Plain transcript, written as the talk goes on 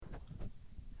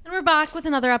And we're back with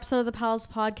another episode of the Pals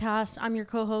Podcast. I'm your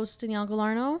co-host, Danielle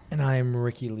Galarno. And I'm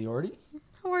Ricky Liordi.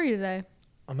 How are you today?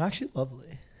 I'm actually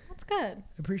lovely. That's good.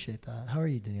 I appreciate that. How are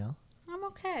you, Danielle? I'm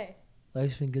okay.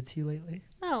 Life's been good to you lately?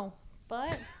 No,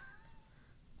 but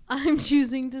I'm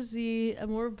choosing to see a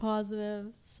more positive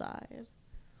side.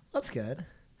 That's good.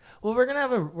 Well, we're gonna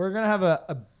have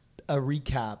a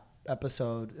recap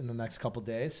episode in the next couple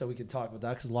days, so we can talk about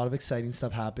that because a lot of exciting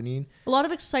stuff happening. A lot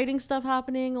of exciting stuff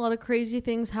happening, a lot of crazy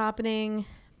things happening,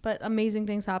 but amazing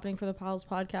things happening for the Pals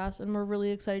Podcast, and we're really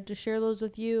excited to share those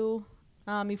with you.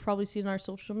 You've probably seen our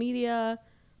social media,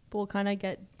 but we'll kind of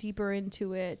get deeper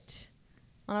into it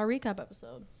on our recap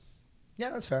episode.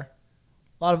 Yeah, that's fair.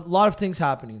 A lot of things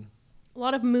happening. A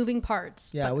lot of moving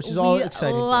parts. Yeah, which is all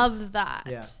exciting. Love that.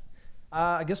 Yeah.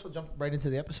 I guess we'll jump right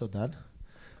into the episode then.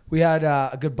 We had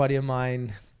a good buddy of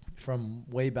mine from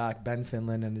way back, Ben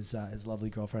Finland, and his lovely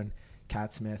girlfriend,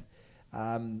 Kat Smith.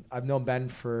 I've known Ben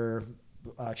for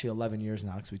actually 11 years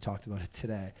now because we talked about it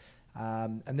today.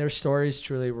 And their story is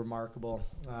truly remarkable.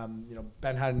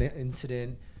 Ben had an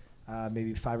incident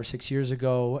maybe 5 or 6 years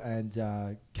ago,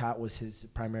 and Kat was his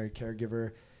primary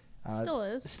caregiver.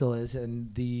 Still is.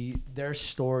 And their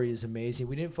story is amazing.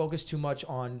 We didn't focus too much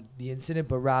on the incident,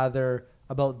 but rather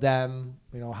about them,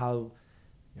 how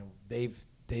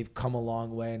they've come a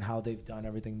long way and how they've done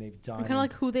everything they've done. And kind of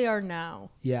like who they are now.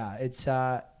 Yeah, it's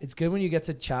good when you get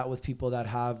to chat with people that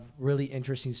have really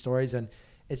interesting stories, and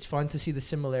it's fun to see the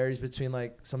similarities between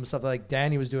like some of the stuff that like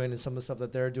Danny was doing and some of the stuff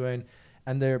that they're doing,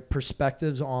 and their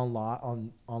perspectives on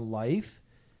life,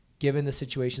 given the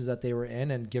situations that they were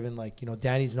in, and given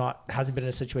Danny's hasn't been in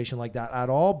a situation like that at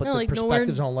all, but the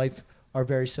perspectives on life are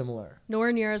very similar.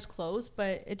 Nowhere near as close,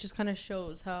 but it just kind of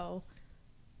shows how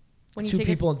when you two take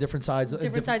people on different sides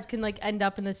can like end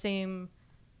up in the same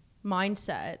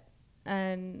mindset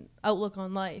and outlook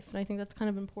on life, and I think that's kind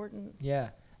of important. Yeah.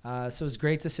 So it's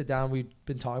great to sit down. We've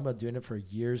been talking about doing it for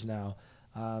years now.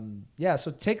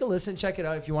 So take a listen, check it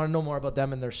out. If you want to know more about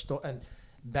them and their story and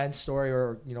Ben's story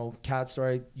or Kat's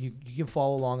story, you can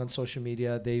follow along on social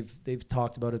media. They've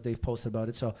talked about it. They've posted about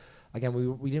it. So again,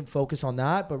 we didn't focus on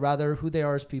that, but rather who they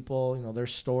are as people. Their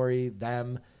story,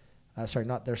 them. Sorry,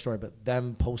 not their story, but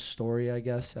them post story, I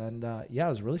guess. And it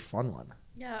was a really fun one.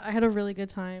 Yeah, I had a really good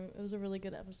time. It was a really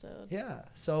good episode. Yeah.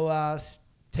 So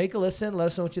take a listen. Let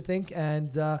us know what you think,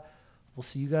 and we'll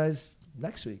see you guys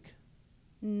next week.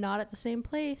 Not at the same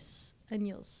place, and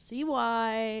you'll see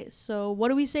why. So what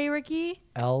do we say, Ricky?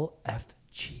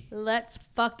 LFG. Let's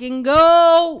fucking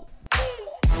go!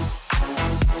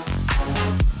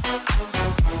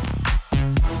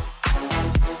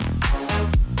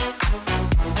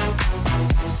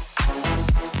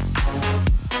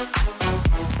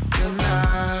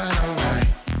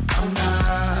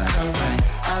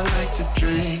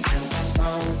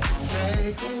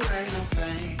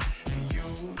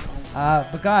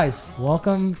 But guys,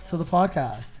 welcome to the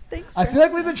podcast. Thanks. I feel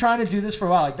like we've been trying to do this for a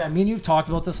while. Like, me and you've talked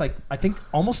about this, like, I think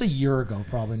almost a year ago,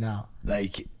 probably now.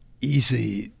 Like,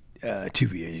 easily 2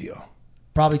 years ago.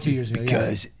 Probably 2 years ago,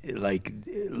 because, like,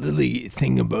 literally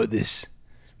thinking about this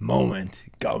moment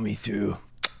got me through.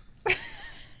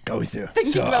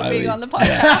 Thinking about being on the podcast.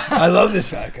 Yeah, I love this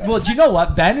podcast. Well, do you know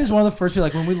what? Ben is one of the first people,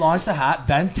 like, when we launched the hat,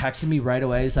 Ben texted me right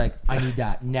away. He's like, I need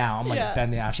that now. I'm like,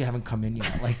 Ben, they actually haven't come in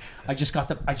yet. Like, I just got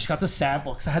the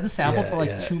sample, because I had the sample for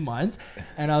like 2 months,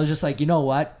 and I was just like, you know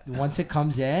what? Once it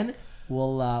comes in,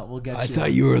 we'll get I you.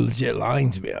 thought you were legit lying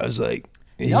to me. I was like,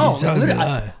 no,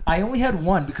 I only had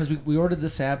one because we ordered the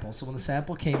sample. So when the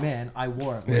sample came in, I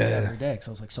wore it every day because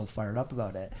I was like so fired up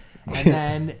about it. And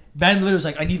then Ben literally was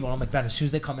like, I need one. I'm like, Ben, as soon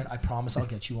as they come in, I promise I'll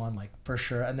get you one, like, for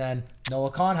sure. And then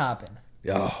Noah Khan happened.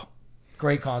 Oh,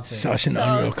 great concert. Such an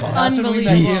unreal concert.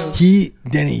 Unbelievable. He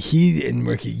and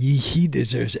Murky, he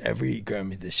deserves every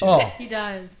Grammy this year. Oh, He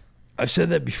does. I've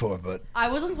said that before, but I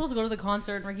wasn't supposed to go to the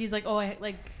concert, and Ricky's like,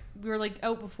 we were like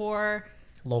out before.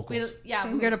 locals. We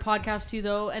got a podcast too,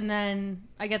 though, and then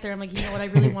I get there, I'm like, you know what, I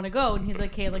really want to go, and he's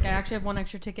like, okay, like, I actually have one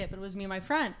extra ticket, but it was me and my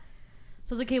friend.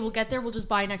 So I was like, okay, we'll get there, we'll just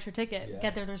buy an extra ticket. Yeah.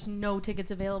 Get there, there's no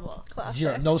tickets available. Classic.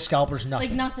 Zero, no scalpers, nothing.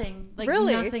 Like nothing. Like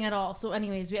Really? nothing at all. So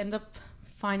anyways, we end up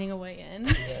finding a way in.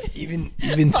 even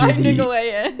through Finding a the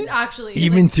way in. Actually.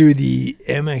 even through the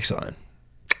Amex line.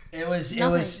 It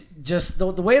was just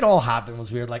the way it all happened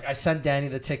was weird. Like, I sent Danny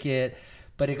the ticket,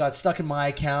 but it got stuck in my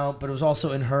account, but it was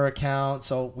also in her account.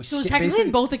 So it was technically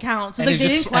in both accounts. So like, they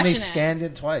didn't question and they it. scanned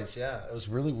it twice. Yeah, it was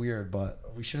really weird, but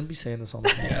we shouldn't be saying this on the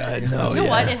podcast. No, You know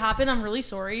what? It happened. I'm really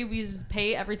sorry. We just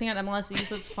pay everything at MLSE,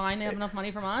 so it's fine. They have enough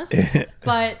money from us.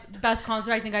 But best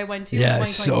concert I think I went to. Yeah, in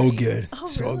so 2023. good. Oh,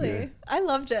 so really? good. I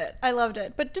loved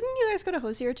it. But didn't you guys go to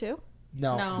Hosier too?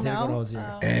 No, No. didn't go to No?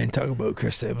 Hosier. Oh. And talk about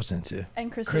Chris Stapleton too.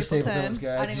 And Chris Stapleton was Stapleton. good.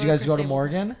 I Did didn't you go guys to go to Chris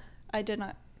Morgan? I did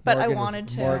not, but Morgan I wanted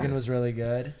to. Morgan was really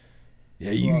good. Yeah,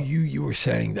 Well, you were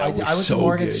saying that I was went so to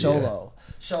Morgan good, solo.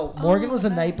 So Morgan was the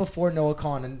night nice. before Noah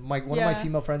Khan, and one of my Yeah.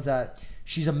 female friends that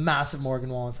she's a massive Morgan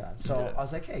Wallen fan. So Yeah. I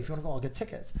was like, hey, if you want to go, I'll get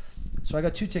tickets. So I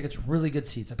got 2 tickets, really good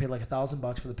seats. I paid like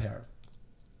 $1,000 for the pair.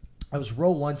 I was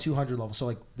row 1, 200 level. So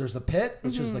like there's the pit,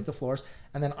 which is like the floors,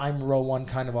 and then I'm row 1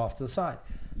 kind of off to the side.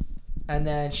 And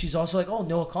then she's also like, oh,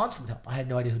 Noah Khan's coming up. I had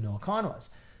no idea who Noah Khan was.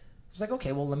 I was like,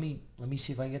 okay, well let me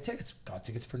see if I can get tickets. Got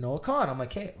tickets for Noah Khan. I'm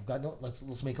like, hey,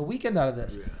 let's make a weekend out of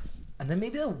this. Yeah. And then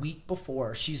maybe a week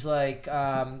before, she's like,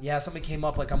 yeah, something came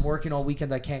up. Like, I'm working all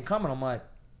weekend. I can't come. And I'm like,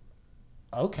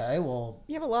 okay, well,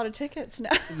 You have a lot of tickets now.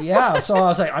 yeah. So I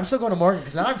was like, I'm still going to Morgan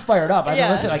because now I'm fired up. I mean, Yeah.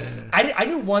 listen, like, I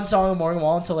knew one song of Morgan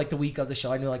Wall until like the week of the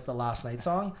show. I knew like the Last Night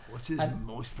song. What's his And-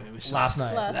 most famous song? Last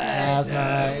night. Last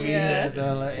night. We Yeah. did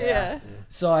the- Yeah.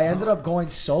 So I ended up going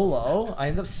solo. I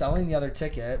ended up selling the other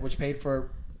ticket, which paid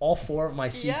for all 4 of my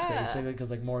seats Yeah. basically because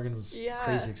like Morgan was Yeah,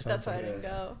 crazy expensive. that's why I didn't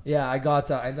go. Yeah, I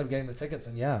ended up getting the tickets,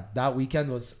 and yeah, that weekend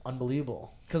was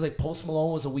unbelievable. Because like Post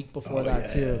Malone was a week before Oh, that yeah,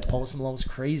 too. yeah. Post Malone was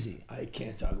crazy. I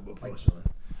can't talk about Post Malone.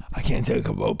 I can't talk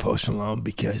about Post Malone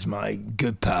because my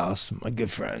good pals, my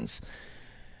good friends,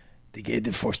 they gave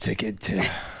the first ticket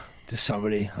to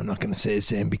somebody. I'm not going to say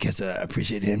his name because I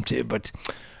appreciate him too, but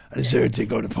I deserve to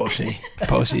go to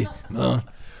Posty Malone.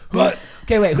 But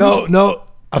Okay, wait. no,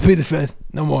 I'll plead the fifth.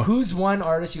 No more. Who's one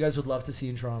artist you guys would love to see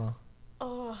in Toronto?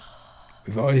 Oh,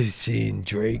 We've always seen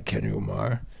Drake, Kendrick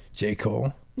Lamar, J.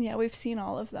 Cole. yeah, we've seen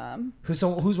all of them. Who's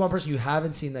one person you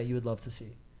haven't seen that you would love to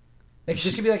see?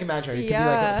 This could be like imaginary. It could be like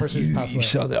Yeah. a person who's You, passed you away.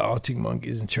 saw the Arctic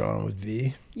Monkeys in Toronto with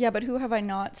V. Yeah, but who have I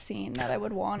not seen that I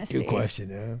would want to see? Good question,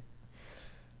 yeah.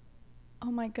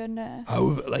 Oh my goodness. I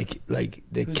would like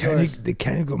the Who's yours?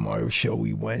 Kendrick Lamar show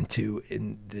we went to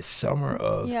in the summer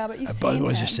of Yeah, but you've at seen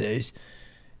Budweiser him. Stage.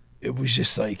 It was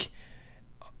just like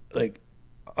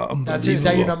unbelievable. Is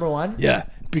that your number one? Yeah,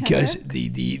 because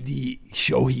Kendrick? the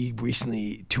show he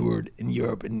recently toured in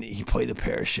Europe and he played the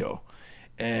Paris show,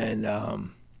 and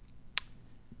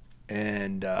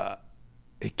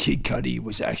Kid Cudi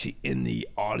was actually in the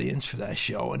audience for that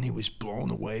show, and he was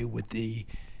blown away with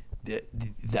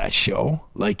that show.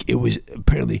 Like it was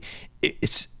apparently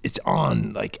it's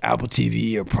on like Apple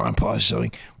TV or Prime Plus or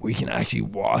something where you can actually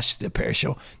watch the Paris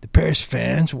show. The Paris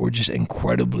fans were just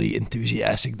incredibly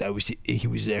enthusiastic that he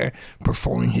was there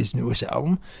performing his newest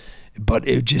album, but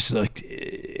it just looked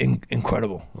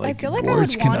incredible. Like I feel like I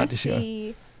words would want cannot to describe.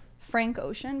 see Frank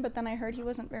Ocean, but then I heard he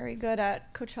wasn't very good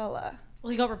at Coachella. Well,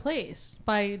 he got replaced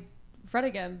by Fred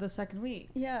again the second week.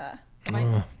 Yeah. Am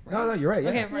I- No, you're right. Yeah.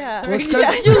 Okay, right. Yeah. Sorry. Well, it's 'cause-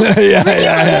 Yeah, You you- yeah,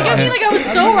 look at me like I was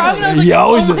so wrong, and I was like, You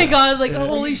always- "Oh my god!" Like,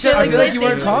 holy shit! I Like, feel did I like you say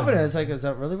weren't something? confident. It's like, is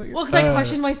that really what you're Well, saying? because I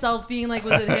questioned myself, being like,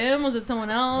 was it him? Was it someone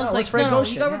else? No, it like, was Frank no,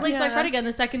 Ocean, he got yeah. replaced by Yeah. Fred again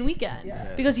the second weekend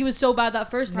Yeah. because he was so bad that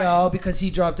first time. No, because he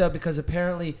dropped out because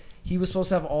apparently he was supposed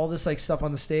to have all this like stuff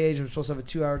on the stage and was supposed to have a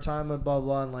 2-hour time and blah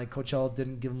blah, and like Coachella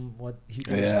didn't give him what he.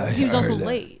 Yeah. he was I also heard that.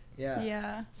 late. Yeah.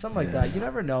 Yeah. Something like that. You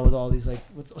never know with all these like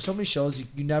with so many shows.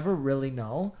 You never really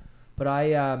know. But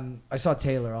I saw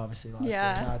Taylor obviously last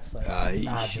Yeah. year. That's like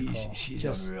magical. She's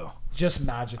just, unreal. just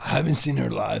magical. I haven't seen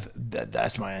her live.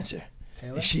 That's my answer.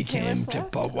 Taylor. If she Taylor came to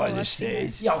Swift? Oh, Budweiser I've seen her.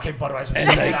 stage Yeah, okay, Budweiser. and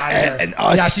like and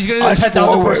us, yeah, she's gonna do a us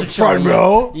 10,000 four person were show. front yeah.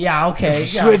 row. Yeah, okay. Yeah,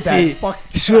 Swifty, that- fuck.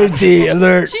 Swifty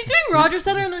alert. She's doing Rogers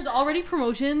Center, and there's already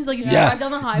promotions. Like, if you Yeah. drive down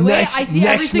the highway, Next- I see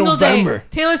every next single November. day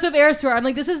Taylor Swift Eras Tour. I'm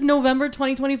like, this is November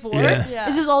 2024. Yeah. Yeah.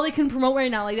 This is all they can promote right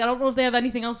now. Like, I don't know if they have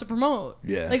anything else to promote.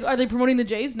 Yeah. Like, are they promoting the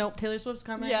Jays? Nope. Taylor Swift's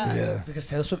coming. Yeah. Yeah. Because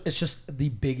Taylor Swift is just the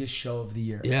biggest show of the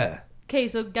year. Yeah. Okay,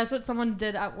 so guess what someone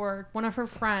did at work? One of her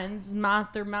friends,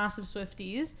 they're massive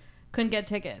Swifties, couldn't get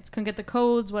tickets, couldn't get the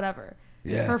codes, whatever.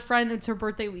 Yeah. Her friend, it's her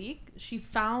birthday week. She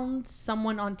found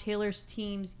someone on Taylor's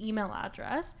team's email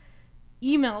address,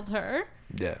 emailed her,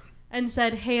 Yeah. and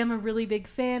said, "Hey, I'm a really big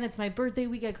fan. It's my birthday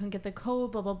week. I couldn't get the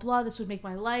code, blah, blah, blah. This would make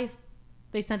my life."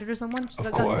 They sent it to someone. She Of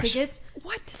got course. tickets.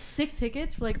 What? Sick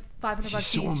tickets for like $500 She's bucks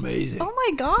so each. amazing. Oh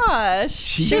my gosh.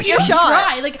 Shoot Shoot your your shot.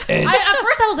 try. Like, And- at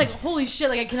first I was like, holy shit,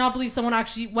 like, I cannot believe someone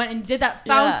actually went and did that.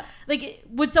 Found, Yeah. like,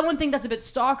 would someone think that's a bit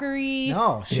stalkery?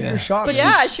 No, shoot Yeah. your shot. But man.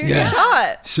 yeah, shoot Yeah. your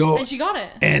shot. So And she got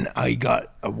it. and I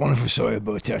got a wonderful story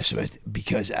about Taylor Swift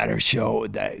because at her show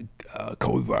that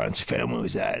Kobe Bryant's family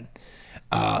was at,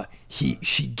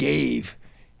 she gave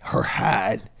her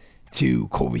hat to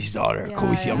Kobe's daughter, Yeah,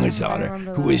 Kobe's yeah, youngest I daughter,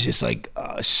 remember who that. was just like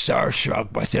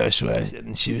starstruck by Taylor Swift,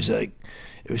 and she was like,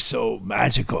 it was so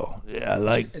magical. Yeah,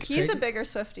 like It's He's crazy. a bigger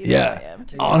Swiftie yeah. than I am.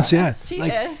 To be Honestly, yeah. honest. He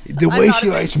Like is. the I'm way not she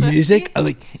a big likes Swiftie. music,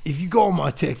 like if you go on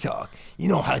my TikTok, you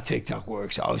know how TikTok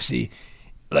works. Obviously,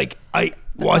 like I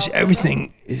watch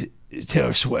everything is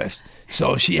Taylor Swift.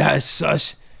 So she has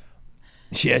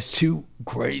 2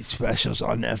 great specials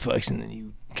on Netflix, and then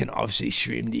you can obviously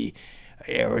stream the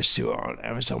Eras tour on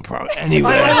Amazon Prime. Anyway,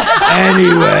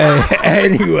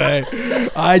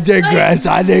 I digress.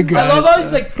 I love how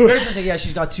he's like, Mary's just like, yeah,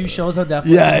 she's got 2 shows on Netflix.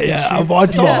 Yeah, and yeah, she- I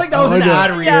watched It's almost that. like that was I an watched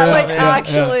ad that. read. Yeah, or like something.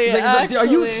 actually, He's like, are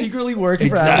you secretly working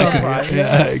for Amazon Exactly. Prime?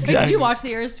 Yeah, Wait, exactly. did you watch the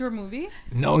Eras Tour movie?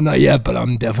 No, not yet, but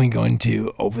I'm definitely going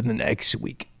to over the next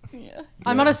week. Yeah.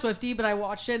 I'm not a Swiftie, but I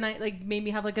watched it and I like made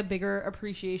me have like a bigger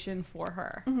appreciation for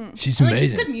her. She's And, like,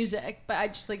 she's amazing. good music, but I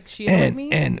just like she annoyed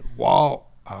me. And while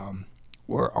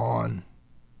we're on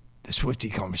the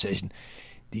Swiftie conversation,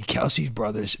 the Kelsey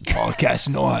Brothers podcast,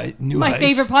 My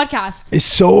favorite podcast. is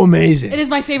so amazing. It is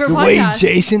my favorite the way podcast.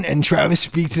 Jason and Travis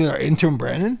speak to their intern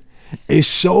Brandon is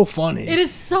so funny. It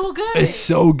is so good. It's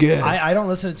so good. I don't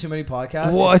listen to too many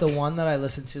podcasts. What? It's the one that I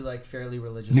listen to like fairly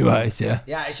religiously. New Heights, yeah.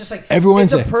 Yeah, it's just like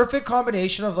Everyone's it's a a- perfect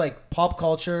combination of like pop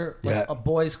culture, like Yeah. a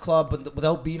boys club, but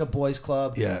without being a boys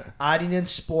club. Yeah. Adding in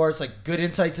sports, like good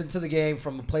insights into the game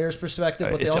from a player's perspective,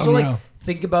 but they It's also like unreal.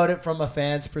 think about it from a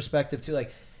fan's perspective too.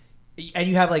 Like, and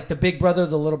you have like the big brother,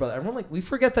 the little brother. Everyone we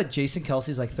forget that Jason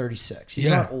Kelsey's like 36. He's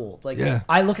Yeah. not old. Like Yeah.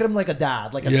 I look at him like a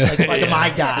dad, like Yeah. my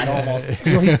dad almost.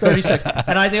 You know, he's 36,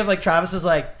 and I think of like Travis is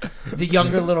like the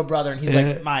younger little brother, and he's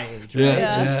like my age. Right?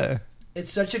 Yeah, It's just- yeah.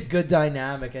 It's such a good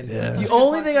dynamic, and Yeah. the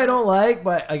only thing I don't like,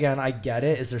 but again, I get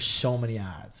it, is there's so many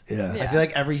ads. Yeah. I feel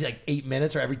like every like 8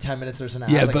 minutes or every 10 minutes there's an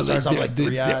ad. Yeah, like, but it starts off like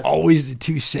 3 they're ads. always the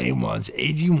 2 same ones: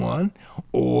 AG1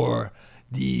 or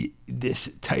this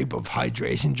type of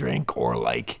hydration drink, or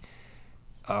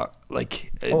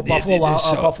Buffalo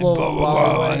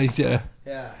Wild Wings. yeah.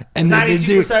 Yeah, And then they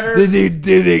do 92%ers.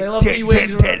 they love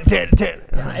B-Wings. Yeah,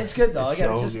 Yeah, it's good though.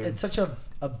 Again, so it's good. such a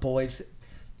boys.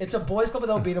 It's a boys club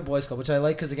without being a boys club, which I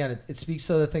like because again, it speaks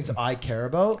to the things I care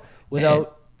about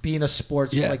without being a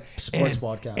sports sports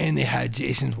podcast. And they had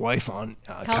Jason's wife on,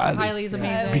 Kylie. Kylie's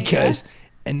amazing. Because,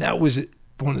 and that was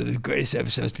one of the greatest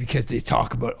episodes because they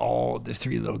talk about all the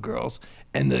 3 little girls,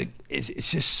 and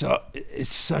it's just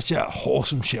it's such a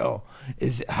wholesome show,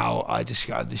 is how I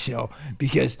describe the show,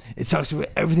 because it talks about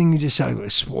everything you just talked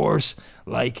about: sports,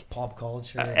 like pop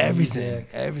culture, everything.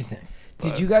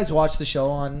 Did you guys watch the show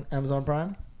on Amazon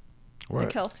Prime? The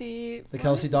Kelsey. The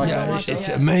Kelsey one? Yeah, documentary? it's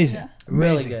Yeah. amazing. Yeah. Really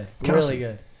Amazing. good. Kelsey. Really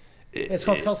good. It's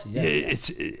called Kelsey.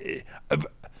 Yeah.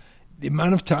 The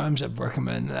amount of times I've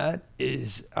recommended that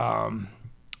is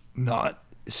not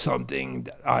something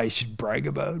that I should brag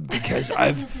about, because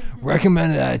I've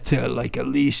recommended that to like at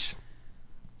least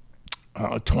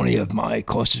 20 of my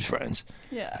closest friends.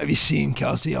 Yeah. Have you seen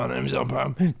Kelsey on Amazon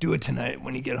Prime? Do it tonight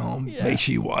when you get home. Yeah. Make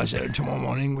sure you watch it tomorrow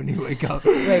morning when you wake up.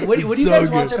 Wait, what do you It's guys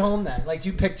so watch good. at home then? Like, do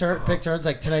you pick turns?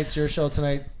 Like tonight's your show,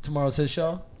 tomorrow's his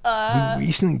show. We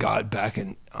recently got back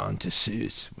onto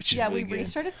Suits, which is Yeah, really we good.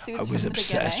 restarted Suits I was from the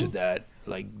obsessed beginning. with that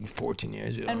like 14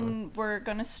 years ago. And we're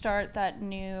gonna start that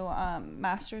new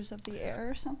Masters of the Air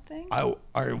or something. I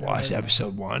already watched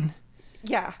episode 1.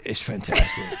 Yeah, It's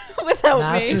fantastic. without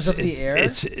Masters me. of the Air.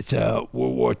 It's a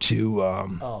World War II.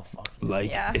 Oh fuck. Like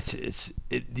Yeah.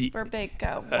 We're big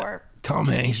war. Tom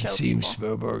TV Hanks show and Steven people.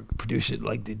 Spielberg produced it,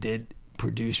 like they did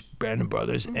produce Brandon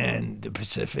Brothers and The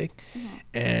Pacific,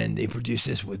 and they produced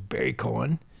this with Barry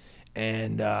Cohen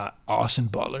and Austin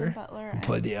Butler, Butler who and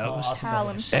played the elves. Austin Callum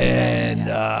Butler. Smith. And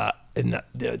Yeah. and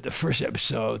the first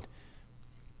episode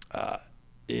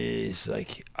is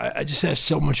like I just have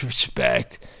so much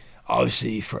respect,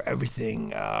 obviously, for everything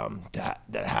that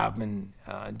happened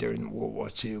during World War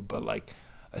II, but like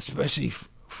especially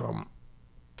from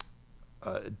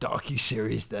a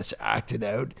docu-series that's acted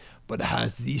out, but it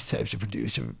has these types of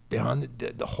producers behind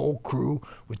the whole crew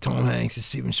with Tom Hanks and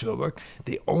Steven Spielberg.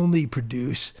 They only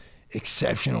produce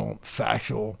exceptional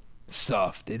factual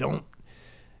stuff. They don't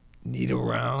need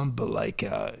around, but like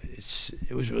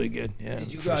it was really good. Yeah.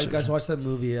 Did you First guys watch that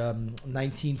movie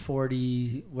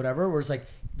 1940 whatever, where it's like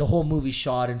the whole movie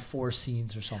shot in 4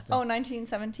 scenes or something? Oh,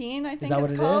 1917, I think that it's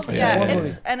what it called. is? Yeah,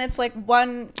 Yeah, yeah. it's like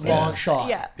one long it's- shot.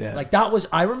 Yeah. Yeah. Like that was,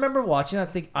 I remember watching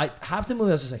that thing. Half the movie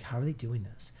I was just like, how are they doing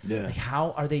this? Yeah. Like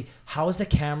how is the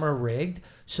camera rigged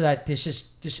so that this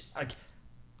like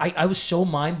I was so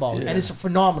mind boggling, Yeah. and it's a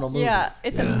phenomenal movie. Yeah,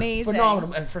 it's Yeah. amazing.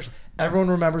 Phenomenal. And first, everyone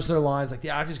remembers their lines. Like the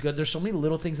act is good. There's so many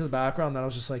little things in the background that I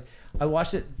was just like, I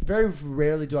watched it. Very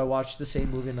rarely do I watch the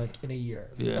same movie in a year,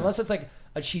 Yeah. unless it's like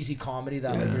a cheesy comedy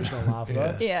that like, you're just gonna laugh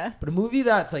about. Yeah. But a movie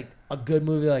that's like a good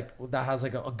movie, like that has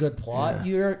like a good plot,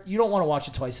 you don't want to watch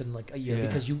it twice in like a year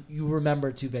because you remember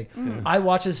it too big. I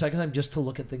watched it the second time just to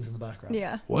look at things in the background.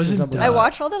 Yeah. Wasn't I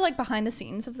watch all the like behind the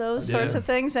scenes of those sorts of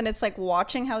things, and it's like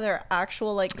watching how their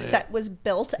actual like set was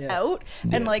built out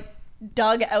and like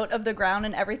dug out of the ground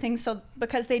and everything. So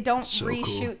because they don't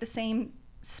reshoot the same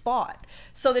spot,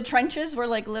 so the trenches were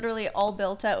like literally all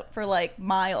built out for like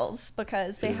miles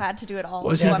because they had to do it all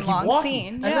in one long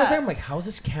scene. And I'm like, how's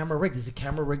this camera rigged? Is the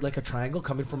camera rigged like a triangle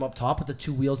coming from up top with the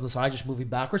two wheels on the side just moving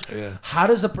backwards? How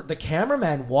does the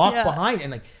cameraman walk behind?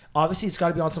 And like obviously it's got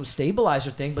to be on some stabilizer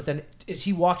thing, but then is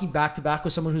he walking back to back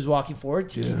with someone who's walking forward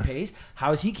to keep pace?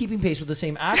 How is he keeping pace with the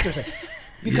same actors? Like,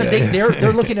 because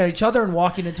they're looking at each other and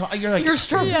walking into you're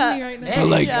stressing me right now. But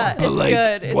like, it's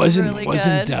good. It's wasn't really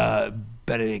wasn't good.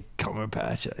 Benedict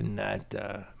Cumberbatch in that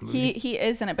movie? He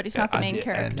is in it, but he's not the main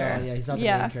character. No, he's not the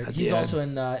main character. He's Yeah. also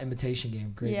in Imitation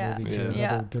Game. Great movie too.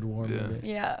 Another good war movie.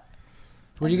 Yeah.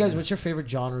 What's your favorite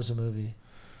genres of movie?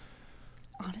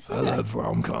 Honestly, I love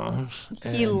rom-coms.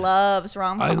 he loves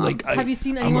rom-coms. Have you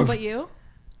seen Anyone But You?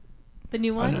 The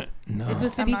new one? No. It's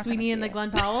with Sydney not gonna Sweeney see and it.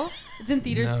 Glenn Powell. It's in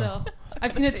theaters No. still.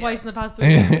 I've seen it twice in the past 3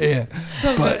 weeks. yeah.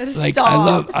 So But good. like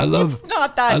Stop. I love It's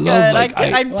not that I good. love, like,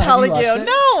 I'm Well, have telling you you. watched it?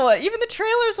 No, even the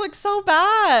trailers look so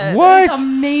bad. It's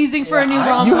amazing for a new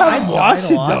rom-com. you haven't I'm watched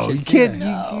dying it to watch though. it You too. can't.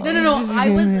 No. I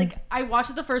was like, I watched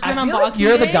it the first one I on feel like Boxing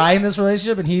you're the Day. guy in this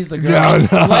relationship and he's the girl.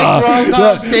 No. Likes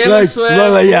rom-coms, Taylor Swift.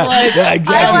 exactly.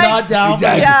 I like- not down.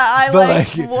 exactly. Yeah, I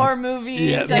But, like war movies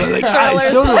Yeah, and but like,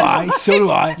 thrillers. so do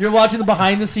I. You're watching the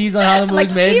behind the scenes on how the movie's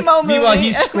Like made. emo Meanwhile, movie.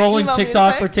 he's scrolling Emo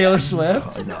TikTok music. for Taylor Swift.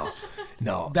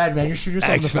 No. Bad man, you're shooting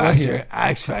yourself in X the foot here. Factor,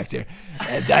 X Factor.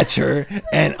 And that's her.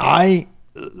 And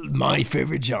my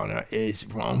favorite genre is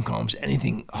rom-coms,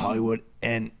 anything Hollywood,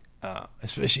 and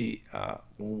especially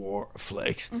war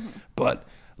flicks. But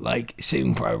like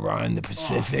Saving Private Ryan, The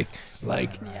Pacific,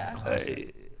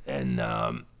 and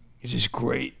just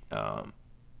great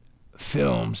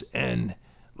films, and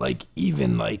like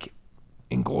even like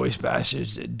Inglourious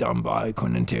Bastards, done by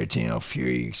Quentin Tarantino,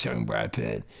 Fury, starring Brad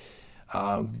Pitt.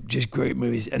 Just great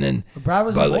movies, and then Brad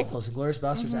was in like, both those, Inglourious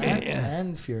Bastards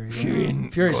and Fury. Fury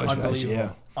and Fury's Inglourious unbelievable.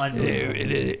 Basterds, Unbelievable.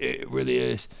 It really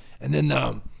is. And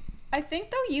then I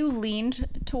think though you leaned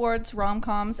towards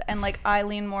rom-coms and like I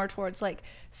lean more towards like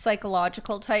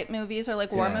psychological type movies or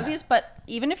like war movies. But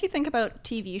even if you think about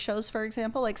TV shows, for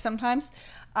example, like sometimes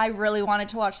I really wanted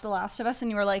to watch The Last of Us and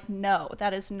you were like, no,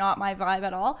 that is not my vibe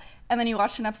at all. And then you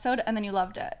watched an episode and then you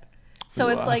loved it. So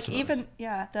it's like even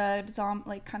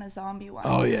the kind of zombie one.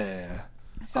 oh yeah.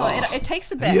 So it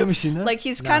takes a bit. Have you ever seen that? Like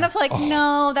he's kind of like,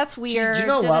 no, that's weird. Do you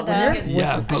know what? da-da-da. When you're-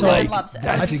 Yeah, but So- like loves it.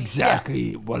 that's I think-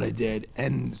 exactly what I did,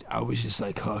 and I was just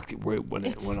like hooked right when it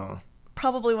It's went on.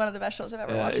 Probably one of the best shows I've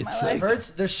ever watched in my it's life. I've heard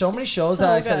there's so many shows So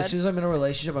that I said good. as soon as I'm in a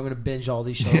relationship, I'm going to binge all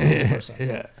these shows with this person.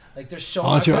 Yeah. Like there's so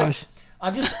Entourage.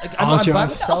 I'm just like, I'm by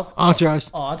myself. Entourage.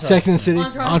 Oh, Entourage. Sex and the City.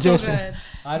 Entourage is so good.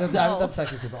 I haven't done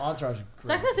Sex and the City, but Entourage is great.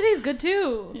 Sex and the City is good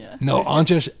too. Yeah. No,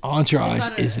 Entourage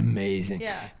better. is amazing.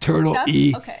 Yeah. Turtle That's,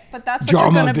 E. okay, but that's what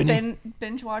Drama, you're gonna Vinny.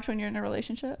 binge watch when you're in a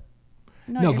relationship.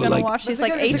 No, No, you're but gonna like- watch these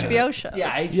That's like a good- HBO shows.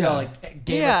 Yeah, HBO, Yeah. like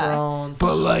Game Yeah. of Thrones.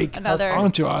 But like Another-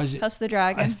 Entourage, House of the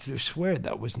I Dragon. swear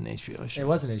that was an HBO show. It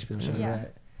was an HBO show, Yeah.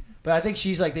 right? But I think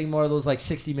she's like thinking more of those like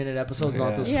 60-minute episodes,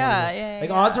 not those 20 Yeah, minute. yeah, Like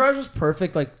yeah. Entourage was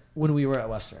perfect. Like when we were at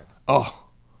Western, Oh,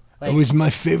 Like- it was my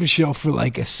favorite show for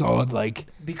like a solid like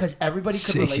because everybody could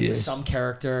 6 relate to years. some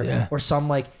character Yeah. or some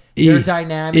like E. their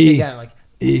dynamic. E. Again, like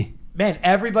E. man,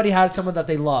 everybody had someone that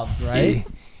they loved, right? E.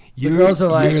 The girls are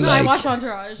like, you're No, I watched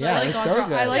Entourage. Yeah, I liked it's so Entourage.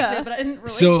 good. I liked Yeah. it, but I didn't relate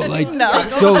So, to like- anyone. No.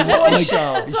 so It's a boys' like show.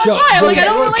 So that's why I'm like, I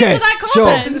don't relate to that so-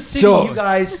 content. Sex and the City, So- you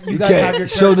guys have your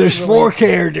so there's characters 4 relate to.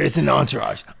 characters in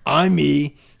Entourage. I'm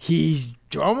E. He's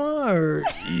Drama or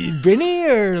Vinny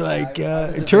or like I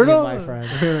was the Turtle. Vinny, my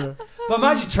friend. But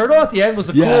mind you, Turtle at the end was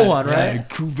the Yeah, cool one, right? Yeah,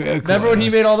 cool, very cool. Remember when he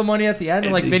made all the money at the end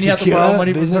and like And Vinny the had to borrow tequila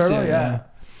money from business, Turtle? yeah.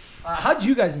 Yeah. How'd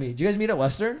you guys meet? Did you guys meet at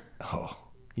Western? Oh,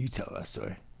 you tell that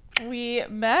story. We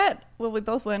met. Well, we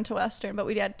both went to Western, but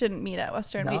we didn't meet at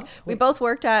Western. No? We both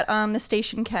worked at the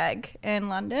Station Keg in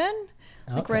London,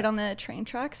 like Okay. right on the train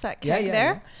tracks. That Yeah, keg yeah.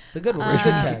 there. yeah. The good one. Uh, Which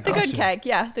good keg? The good keg.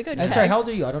 Yeah, the good And keg. sorry, how old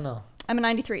are you? I don't know. I'm a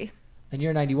 93. And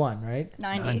you're 91, right?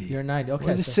 90. You're 90. Okay.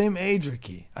 We're the so- same age,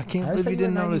 Ricky. I can't I was believe you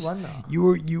thinking didn't we're know this. 91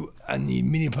 now. You on the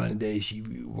Mini Planet days.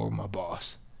 You were my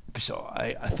boss, so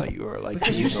I thought you were like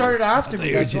Because you know, started after I thought me,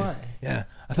 you were that's just- why. Yeah,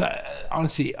 I thought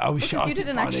honestly I was Because shocked. you did to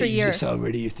an find extra out you year. just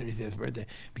celebrated your 35th birthday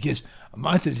because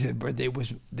my 35th birthday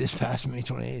was this past May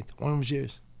 28th. When was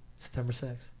yours? September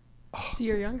 6th. So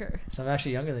you're younger. So I'm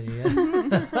actually younger than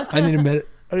you, yeah. I need a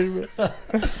Anyways,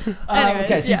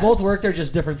 Okay, so you both yes. worked there,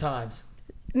 just different times.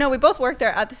 No, we both worked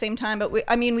there at the same time, but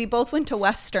we both went to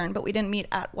Western, but we didn't meet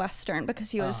at Western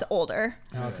because he was older,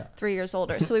 Okay. 3 years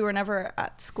older. So we were never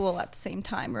at school at the same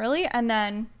time, really. And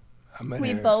then I met we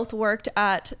her. both worked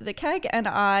at the Keg, and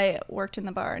I worked in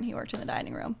the bar, and he worked in the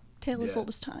dining room. Taylor's Yeah.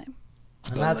 oldest time,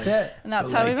 And that's it. and that's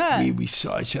But, how we met. We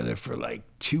saw each other for like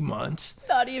 2 months.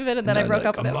 Not even, and then I broke like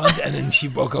up with a him. month, and then she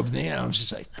broke up with me, and I was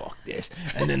just like, "Fuck this!"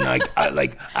 And then I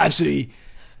absolutely.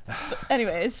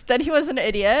 Anyways, then he was an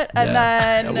idiot, and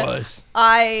Yeah, then it was.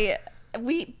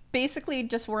 we basically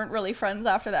just weren't really friends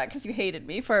after that because you hated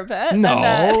me for a bit. And No,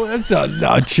 then that's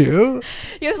not true.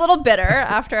 he was a little bitter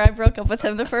after I broke up with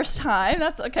him the first time.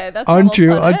 That's okay. That's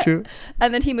Untrue, how we'll put it. untrue.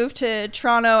 And then he moved to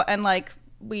Toronto, and like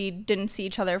we didn't see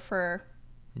each other for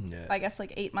Yeah. I guess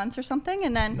like 8 months or something,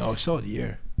 and then No, so a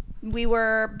year. we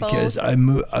were both. Because I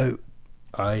moved. I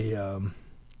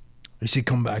used to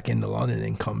come back into London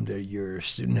and come to your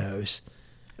student house.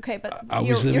 Okay, but I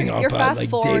was living you're up at fast like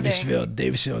forwarding.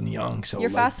 Davisville and Young. So You're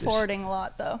like fast this- forwarding a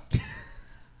lot, though.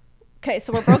 Okay,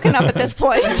 so we're broken up at this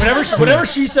point. Whatever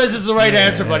she says is the right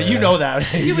answer, buddy. You know that.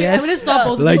 I'm gonna stop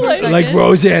both of Like you for a second. like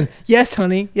Roseanne. Yes,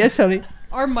 honey. Yes, honey.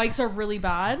 Our mics are really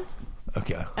bad,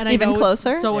 Okay. and I Even know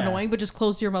closer? it's so Yeah. annoying. But just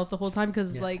close your mouth the whole time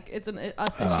because like it's an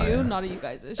us issue, yeah. not a you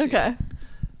guys issue. Okay,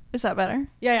 is that better?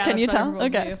 Yeah. Can that's you better tell? for both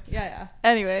of Okay. you. Yeah.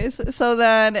 Anyways, so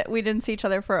then we didn't see each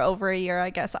other for over a year,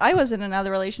 I guess. I was in another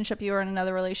relationship. You were in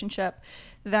another relationship.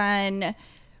 Then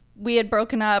we had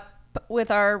broken up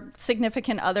with our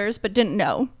significant others, but didn't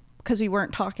know because we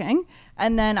weren't talking.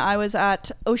 And then I was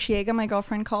at Oshiega. My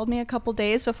girlfriend called me a couple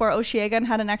days before Oshiega and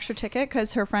had an extra ticket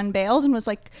because her friend bailed and was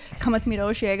like, come with me to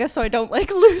Oshiega so I don't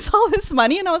like lose all this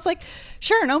money. And I was like,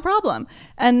 sure, no problem.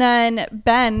 And then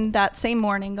Ben that same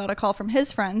morning got a call from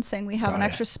his friend saying we have an Right.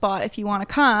 extra spot if you want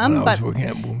to When I come, was but working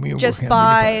at, when we were just working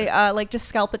at Mini buy like just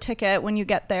scalp a ticket when you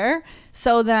get there.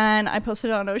 So then I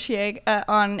posted on Oshiega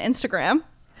on Instagram.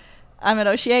 I'm at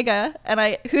Oshiega,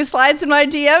 and who slides in my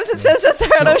DMs? It says that they're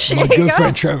at So my good Oshiega.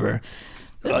 friend Trevor,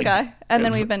 This guy, and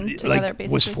then we've been together basically.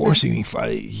 was forcing since. me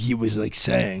Friday. He was like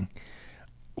saying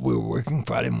we were working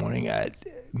Friday morning at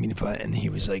Miniput, and he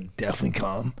was like, definitely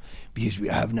come because we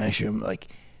have an extra. Like,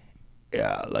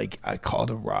 yeah, like I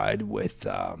called a ride with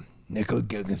Nicola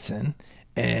Gilkinson,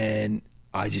 and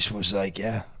I just was like,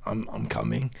 yeah, I'm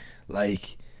coming.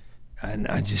 Like, and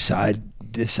I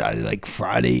decided like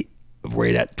Friday,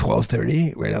 right at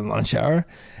 12:30, right on lunch hour,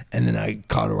 and then I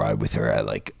caught a ride with her at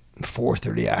like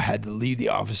 4:30. I had to leave the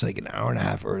office like an hour and a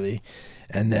half early,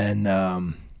 and then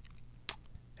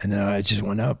I just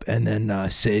went up and then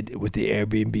stayed with the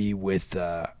Airbnb with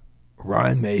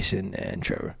Ryan Mason and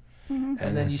Trevor. And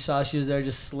then you saw she was there,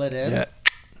 just slid in. Yeah,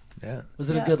 yeah. Was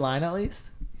it Yeah. a good line at least?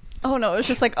 Oh no, it was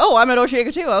just like, oh, I'm at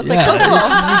Oshiega too. I was like, Yeah, oh,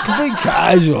 cool. it's complete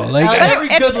casual. Like, Every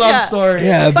good love yeah. story.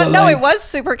 yeah, But no, like, it was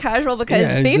super casual because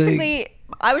Yeah, it's basically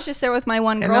I was just there with my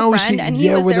one And I was girlfriend, and he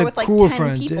there was with there the with like cool 10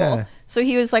 friends, people. yeah. So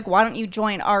he was like, "Why don't you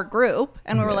join our group?"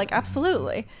 And we were like,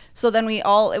 "Absolutely." So then it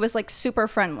was like super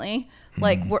friendly.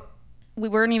 Like we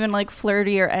weren't even like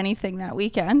flirty or anything that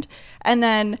weekend. And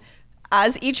then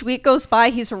as each week goes by,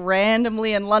 he's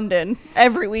randomly in London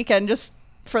every weekend just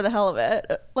for the hell of it.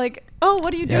 Like, oh,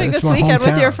 what are you yeah, doing that's this my weekend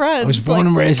with your hometown. friends? I was born Like-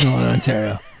 and raised in London,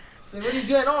 Ontario. Like, what are you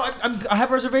doing? Oh, I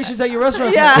have reservations at your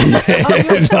restaurant. Yeah.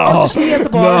 No, just me at the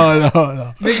bar.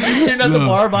 no. Maybe he's sitting at the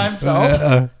bar by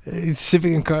himself.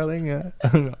 Sipping and curling. Yeah. I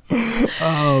don't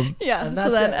know. Yeah. And So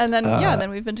that's then, it. and then, then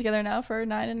we've been together now for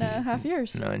 9.5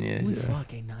 years. 9 years. We Yeah.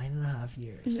 fucking 9.5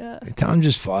 years. Yeah. Time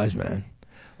just flies, man.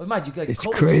 Well, mind you, like, It's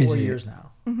COVID's 4 crazy. years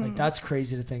now. Mm-hmm. Like, that's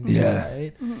crazy to think too, Yeah.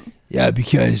 right? Yeah,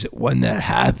 because when that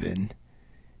happened,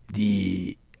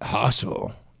 the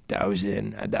hospital that I was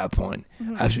in at that point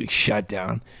absolutely shut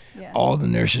down. Yeah. All the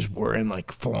nurses were in like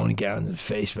full-on gowns and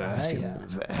face masks.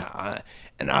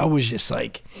 And I was just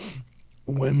like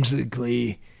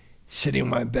whimsically sitting in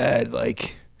my bed,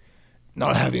 like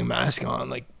not having a mask on.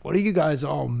 Like, what are you guys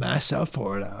all masked up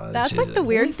for now? That's It's like just the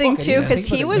weird thing fucking too, yeah. because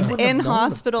Think he about it, was you wouldn't in have known.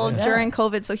 hospital Yeah. during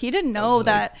COVID, so he didn't know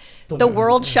that the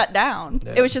world shut down.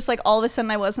 It was just like all of a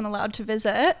sudden I wasn't allowed to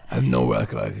visit, I have no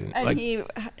recollection. and Like, he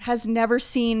has never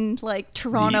seen like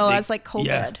Toronto The- as like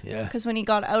yeah, COVID. yeah. Because when he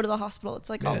got out of the hospital, it's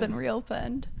like all Yeah. been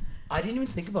reopened. I didn't even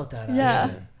think about that. Yeah.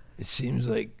 actually. it seems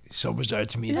like so bizarre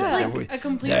to me Yeah. that, It's there like were- a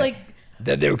complete that, like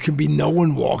that there could be no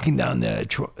one walking down the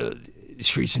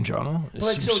streets in Toronto. It But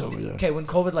like, seems so, bizarre. okay, when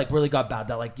COVID like really got bad,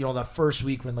 that like, you know, that first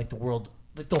week when like the world,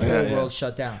 like the whole Yeah. world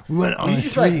shut down. We went Were on you a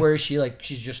just like, three- where is she? Like,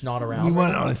 she's just not around. We right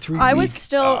went now? on a 3 I week was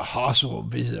still- hospital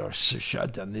visit or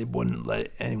shut down. They wouldn't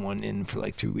let anyone in for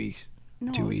like 3 weeks.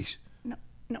 No, 2 it was- weeks.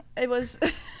 No, it was.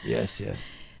 Yes, yes.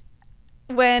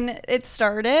 when it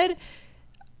started,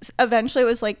 eventually it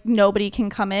was like nobody can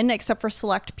come in except for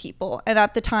select people, and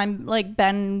at the time like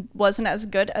Ben wasn't as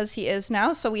good as he is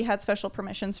now, so we had special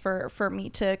permissions for me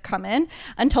to come in,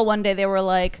 until one day they were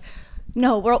like,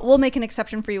 no, we'll make an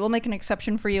exception for you, we'll make an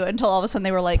exception for you, until all of a sudden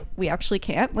they were like, we actually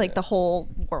can't, like the whole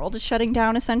world is shutting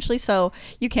down essentially, so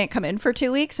you can't come in for 2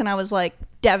 weeks. And I was like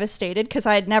devastated because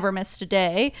I had never missed a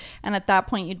day, and at that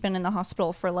point you'd been in the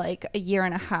hospital for like a year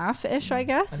and a half ish, I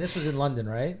guess. And this was in London,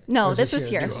 right? No, Or was this was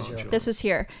here. This was here. This was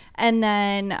here. And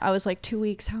then I was like, 2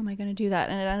 weeks, how am I going to do that?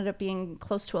 And it ended up being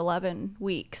close to 11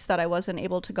 weeks that I wasn't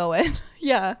able to go in.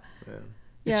 Yeah.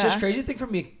 It's Yeah. just crazy to think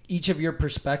from each of your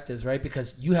perspectives, right?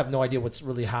 Because you have no idea what's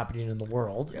really happening in the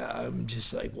world. Yeah, I'm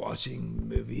just like watching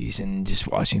movies and just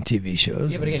watching TV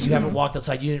shows. Yeah, but again, you haven't walked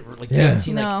outside. You didn't you Yeah. haven't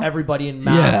seen No. like everybody in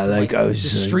masks. Yeah, and, like, I was the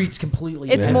just, like- streets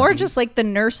completely. It's empty. more just like the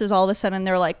nurses all of a sudden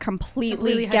they're like completely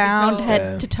Completely head to gowned toe. head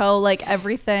Yeah. to toe, like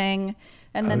everything.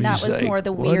 And I then was that just was like, more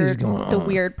the what is weird, going the on?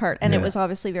 weird part. And it Yeah. was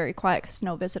obviously very quiet because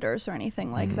no visitors or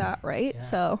anything like that, right? Yeah.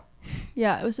 So,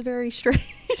 yeah, it was a very strange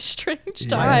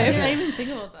Yeah. I time. didn't even think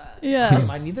about that.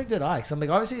 Yeah. Neither did I. Because I'm like,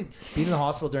 obviously, being in the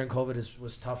hospital during COVID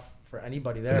was tough for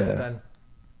anybody there. Yeah. But then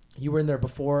you were in there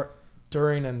before,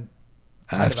 during, and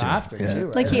kind of after yeah. too,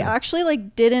 right? Like he actually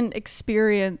like didn't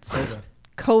experience COVID.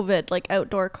 COVID, like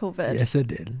outdoor COVID. Yes, I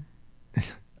did.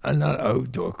 I'm not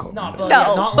outdoor COVID. No, but,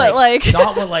 No, not but, like-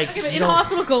 not with like Okay, but you in know,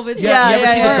 hospital COVID. Yeah, you ever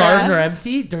yeah, see yeah, the Gardner yeah.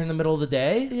 empty during the middle of the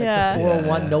day? Yeah. Like the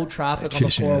 401, Yeah. no traffic on the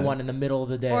Attrition, 401 in the middle of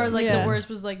the day. Or like Yeah. the worst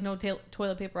was like no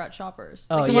toilet paper at Shoppers.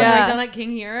 Oh, Like the yeah. one right down at King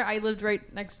here. I lived right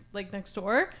next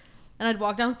door, and I'd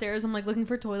walk downstairs. I'm like looking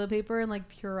for toilet paper and like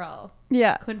Purell.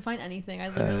 Yeah. Couldn't find anything. I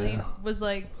literally was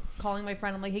like calling my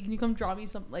friend. I'm like, hey, can you come drop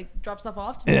stuff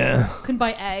off? To me? Yeah. Couldn't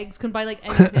buy eggs. Couldn't buy like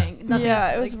anything. Nothing,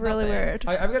 Yeah, it was like, really nothing. weird.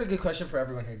 I've got a good question for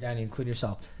everyone here, Danny, including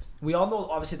yourself. We all know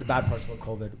obviously the bad parts about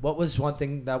COVID. What was one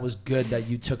thing that was good that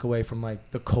you took away from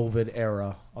like the COVID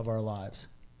era of our lives?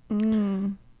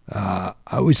 I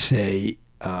would say,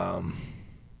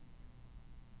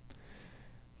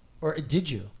 Or did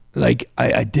you? like,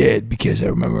 I did, because I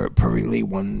remember it perfectly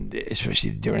especially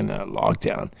during the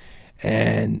lockdown.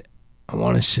 And I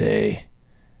want to say,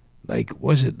 like,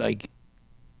 was it like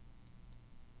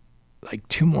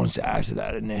 2 months after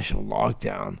that initial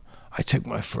lockdown, I took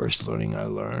my first Learning I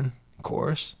Learn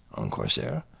course on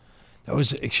Coursera. That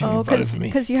was extremely Oh, vital for me.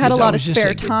 because you had a I lot of was just, spare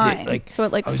like, time, so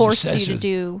it like I was forced you obsessed to with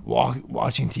do.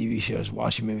 watching TV shows,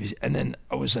 watching movies, and then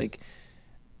I was like,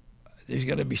 "There's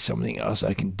got to be something else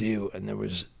I can do." And there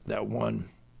was that one,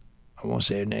 I won't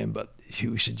say her name, but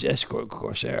she suggested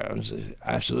Coursera. I was like,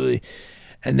 absolutely.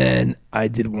 And then I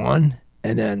did one,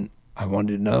 and then I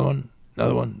wanted another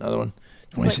one.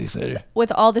 26 later.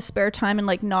 With all the spare time and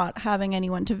like not having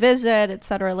anyone to visit,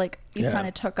 etc., like you Yeah. kind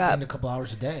of took In up. a couple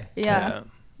hours a day. Yeah.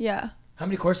 Yeah. How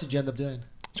many courses did you end up doing?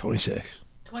 26.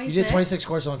 26. You did 26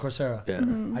 courses on Coursera. Yeah.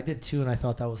 Mm-hmm. I did 2 and I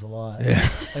thought that was a lot. Yeah.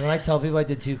 Like when I tell people I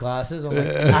did 2 classes, I'm like,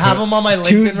 I have them on my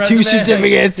Two- LinkedIn two resume.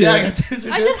 certificates, Yeah, I yeah. got 2 certificates.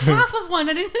 I did half of one.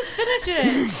 I didn't finish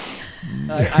it.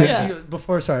 I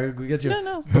actually, we get to No,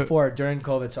 no. before during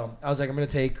COVID. So I was like, I'm gonna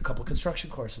take a couple construction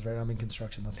courses. Right, I'm in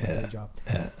construction. That's my Yeah. day job.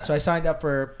 Yeah. So I signed up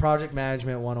for Project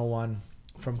Management 101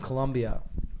 from Columbia,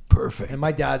 Perfect. and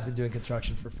my dad's been doing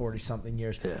construction for 40 something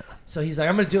years. Yeah. So he's like,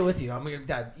 I'm gonna do it with you. I'm like,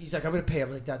 Dad. He's like, I'm gonna pay.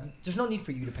 I'm like, Dad, there's no need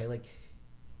for you to pay. Like,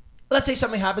 let's say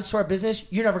something happens to our business,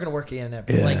 you're never gonna work again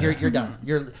ever. Yeah. Like you're done.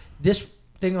 This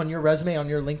thing on your resume, on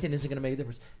your LinkedIn, isn't gonna make a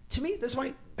difference. To me, this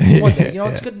might one day. You know,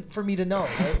 it's good for me to know,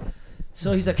 right?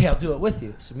 So he's like, hey, I'll do it with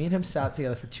you. So me and him sat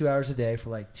together for 2 hours a day for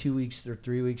like 2 weeks or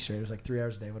 3 weeks straight. It was like 3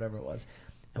 hours a day, whatever it was.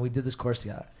 And we did this course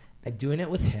together. And doing it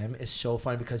with him is so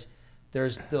fun because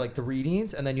there's the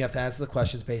readings, and then you have to answer the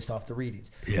questions based off the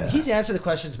readings. Yeah. He's answering the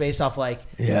questions based off like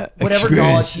Yeah. whatever Experience.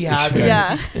 knowledge he has.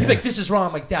 Yeah. He's like, this is wrong.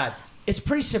 I'm like, Dad, it's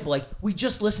pretty simple. Like, we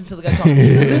just listened to the guy talk. He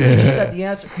literally just said the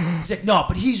answer. He's like, no,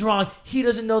 but he's wrong. He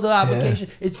doesn't know the application.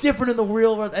 It's different in the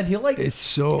real world. And he'll like, It's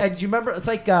so. and you remember, it's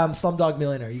like Slumdog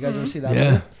Millionaire. You guys ever see that?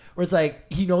 Yeah. movie? Where it's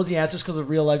like, he knows the answers because of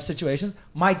real life situations.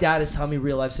 My dad is telling me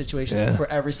real life situations Yeah. for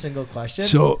every single question.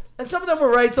 So And some of them were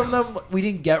right. Some of them we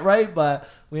didn't get right, but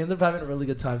we ended up having a really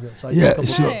good time doing it. So I yeah,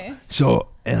 took 'em. Nice. so,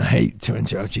 and I hate to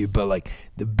interrupt you, but like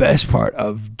the best part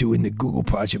of doing the Google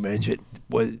Project Management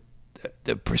was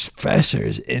the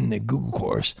professors in the Google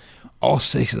course. All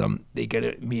 6 of them, they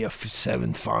get me a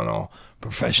 7th final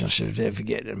professional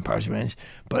certificate in project management.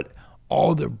 But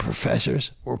all the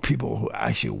professors were people who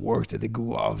actually worked at the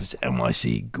Google office,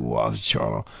 NYC, Google office,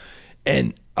 Toronto,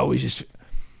 and I was just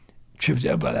tripped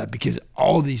out by that because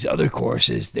all these other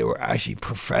courses, they were actually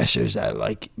professors at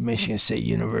like Michigan State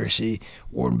University,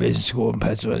 Wharton Business School in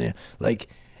Pennsylvania, like,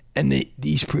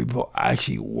 these people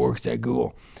actually worked at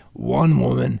Google. One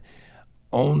woman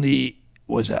only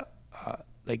was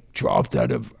dropped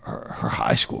out of her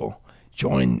high school,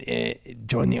 joined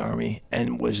the army,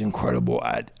 and was incredible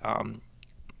at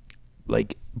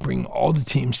bringing all the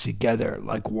teams together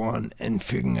like one and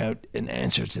figuring out an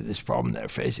answer to this problem that they're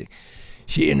facing.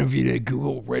 She interviewed at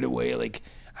Google right away, like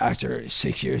after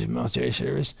 6 years of military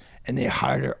service, and they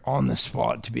hired her on the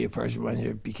spot to be a project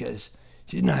manager because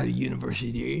she didn't have a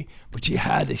university degree, but she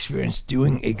had experience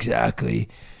doing exactly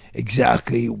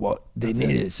what they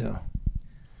needed. So.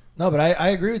 No, but I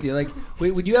agree with you. Like,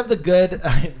 when you have the good,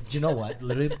 do you know what?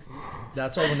 Literally,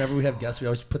 that's why whenever we have guests, we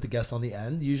always put the guests on the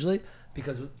end usually,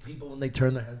 because people, when they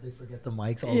turn their heads, they forget the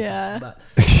mics all the time.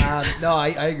 But no, I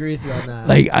agree with you on that.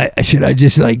 Like, should I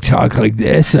just talk like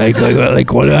this? Like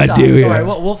what do I do here? All right,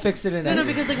 we'll fix it in. No,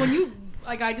 because when you.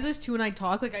 I do this too when I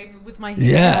talk, I with my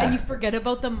hands, and you forget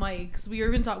about the mics. We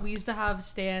used to have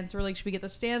stands. We're like, should we get the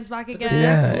stands back again?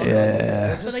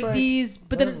 Yeah. But these,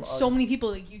 but then so many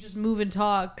people, you just move and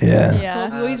talk. Yeah. So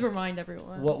we always remind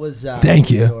everyone. What was Thank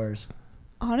you. Yours?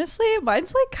 Honestly,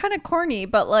 mine's kind of corny,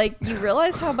 but you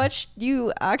realize how much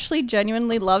you actually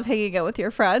genuinely love hanging out with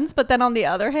your friends. But then on the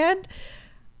other hand,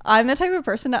 I'm the type of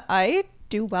person that I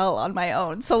do well on my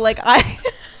own. So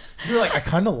You're like, I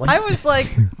kind of like I was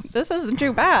like, this isn't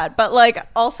too bad. But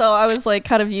also I was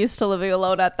kind of used to living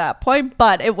alone at that point.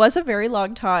 But it was a very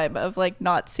long time of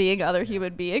not seeing other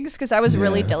human beings, because I was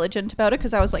really diligent about it,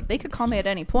 because I was like, they could call me at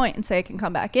any point and say I can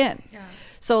come back in. Yeah.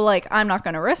 So I'm not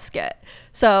going to risk it.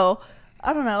 So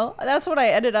I don't know. That's when I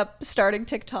ended up starting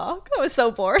TikTok. I was so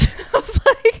bored. I was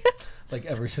like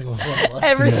every single one of us.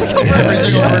 Every single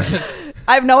person.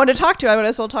 I have no one to talk to. I might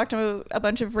as well talk to a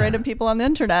bunch of random people on the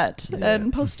internet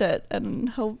and post it and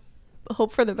hope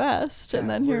for the best. And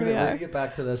then here we are. We're gonna get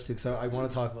back to this too, because I want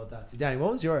to talk about that too. Danny,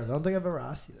 what was yours? I don't think I've ever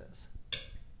asked you this.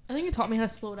 I think it taught me how to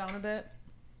slow down a bit.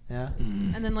 Yeah.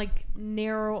 And then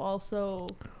narrow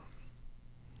also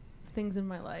things in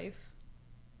my life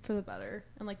for the better,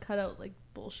 and cut out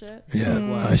bullshit.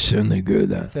 Yeah, I certainly agree with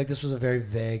that. I feel like this was a very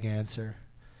vague answer.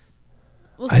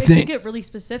 Well, I think get really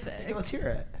specific. Okay, let's hear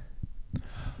it.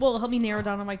 Well, it helped me narrow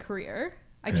down on my career.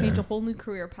 I changed a whole new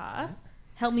career path.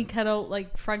 Helped me cut out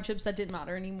friendships that didn't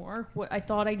matter anymore. What I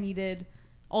thought I needed,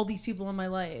 all these people in my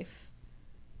life,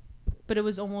 but it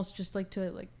was almost just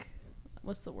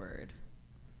what's the word?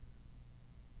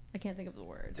 I can't think of the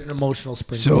word. An emotional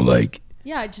spring. So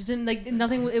yeah, it just didn't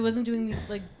nothing. It wasn't doing me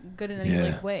good in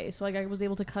any way. So I was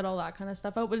able to cut all that kind of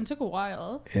stuff out, but it took a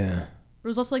while. Yeah. But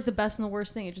it was also the best and the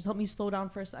worst thing. It just helped me slow down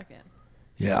for a second.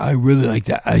 Yeah, I really like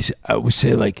that. I would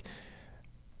say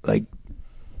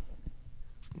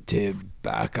to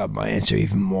back up my answer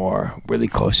even more, really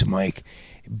close to Mike,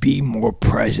 be more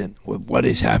present with what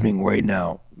is happening right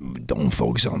now. Don't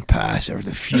focus on past or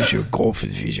the future, goal for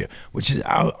the future, which is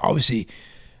obviously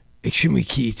extremely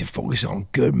key, to focus on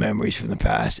good memories from the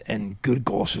past and good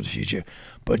goals for the future,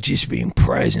 but just being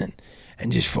present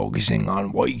and just focusing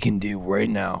on what you can do right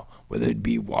now, whether it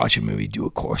be watch a movie, do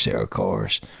a Coursera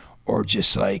course, or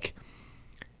just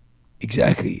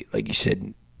exactly like you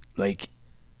said, I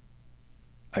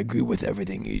agree with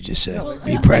everything you just said. Well,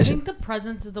 be present. I think the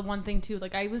presence is the one thing too.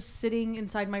 I was sitting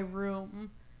inside my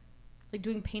room,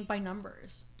 doing paint by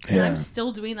numbers, and I'm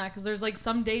still doing that, because there's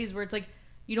some days where it's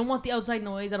you don't want the outside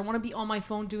noise. I don't want to be on my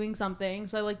phone doing something,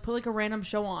 so I put a random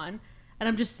show on, and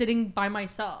I'm just sitting by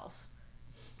myself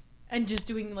and just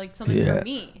doing something for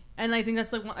me. And I think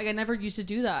that's I never used to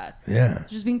do that. Yeah.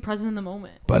 Just being present in the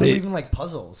moment. But even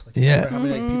puzzles. How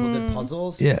many people did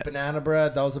puzzles? Yeah. Banana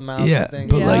bread. That was a massive thing.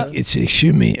 But it's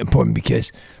extremely important,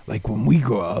 because when we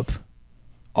grow up,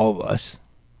 all of us,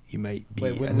 you might be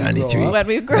 93. When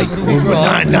we grow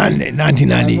up.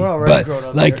 1990.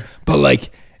 But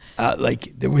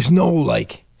there was no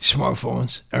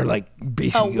smartphones or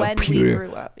basically when we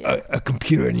grew up, a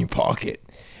computer in your pocket.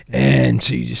 And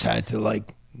so you just had to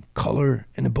color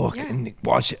in the book and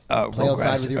watch play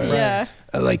outside with your friends.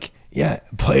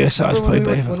 Play outside, play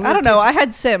baseball. I don't know. I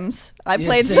had Sims. I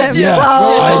played Sims. Yeah,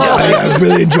 I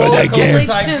really enjoyed that game.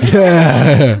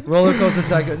 Yeah. Roller Coaster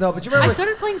Tycoon. No, but you remember? I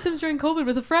started playing Sims during COVID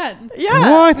with a friend.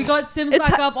 Yeah. What? We got Sims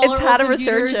back up. All it's our had old a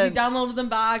computers. resurgence. We downloaded them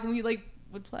back, and we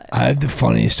would play. I have the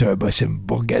funniest story about Sim.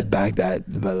 We'll get back that,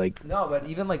 but No, but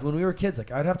even when we were kids,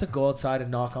 I'd have to go outside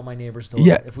and knock on my neighbor's door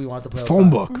if we wanted to play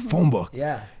phone outside. phone book.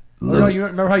 Yeah. No, you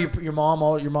remember how your mom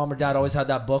or dad always had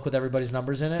that book with everybody's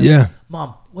numbers in it? Yeah.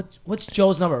 Mom, what's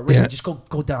Joe's number? Ricky, just go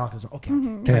down. Okay.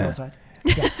 Can I go outside?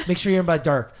 Yeah. Make sure you're in by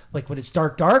dark. Like when it's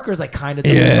dark, or is like kind of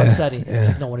the sun setting. Yeah.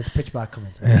 Like, no, when it's pitch black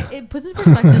coming. It puts in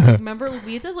perspective. Like, remember, like,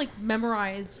 we had to like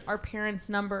memorize our parents'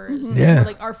 numbers, Yeah. or,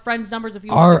 like our friends' numbers. If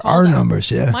you want to call Our them. numbers,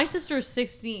 yeah. My sister is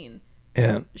 16.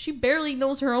 Yeah. She barely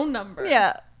knows her own number.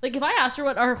 Yeah. Like if I asked her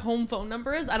what our home phone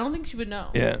number is, I don't think she would know.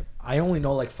 Yeah. I only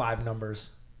know like 5 numbers.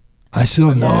 I still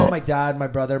My mom, know. my dad, my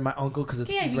brother, my uncle, because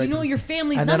it's Yeah, but right you know to- your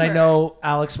family's And number. then I know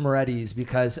Alex Moretti's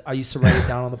because I used to write it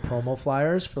down on the promo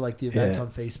flyers for like the events Yeah. on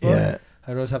Facebook. Yeah.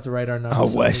 I'd always have to write our numbers. Oh,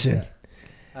 so Wesson.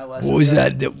 At What Wesson, was yeah.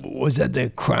 that? Was that the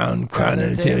Crown Entertainment,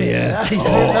 Entertainment? Yeah. yeah.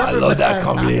 Oh, I Remember love that that.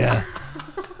 company. Yeah.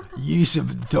 You used to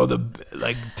throw the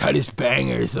like tightest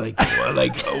bangers, like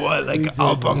did.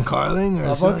 Alpon Carling or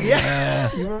Alpon- something. yeah.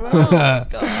 You remember?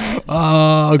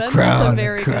 Oh, Ben Crown. has a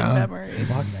very Crown. good memory.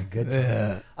 Fuck, man, good. time.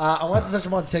 Yeah. I wanted to touch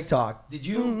him on TikTok. Did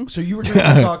you? So you were doing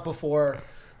TikTok before,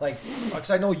 like,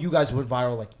 because I know you guys went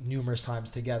viral like numerous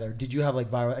times together. Did you have like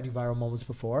any viral moments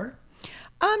before?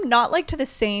 Not like to the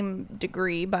same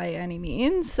degree by any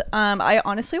means. I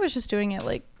honestly was just doing it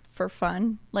like for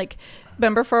fun. Like,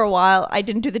 remember for a while I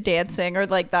didn't do the dancing or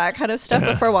like that kind of stuff,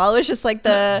 but for a while it was just like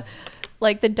the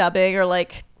dubbing or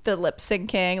like the lip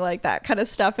syncing, like that kind of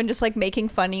stuff, and just like making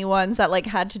funny ones that like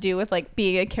had to do with like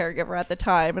being a caregiver at the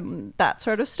time and that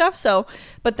sort of stuff. So,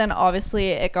 but then obviously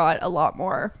it got a lot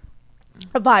more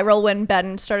viral when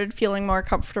Ben started feeling more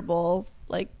comfortable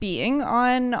like being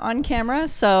on camera.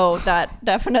 So that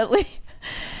definitely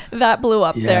that blew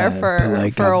up there but, for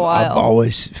like, a while. I've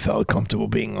always felt comfortable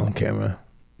being on camera.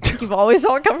 You've always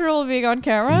felt comfortable being on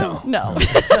camera? No.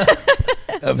 I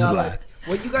was No, like, but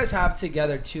what you guys have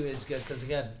together too is good because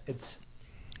again, it's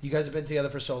you guys have been together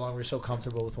for so long. We're so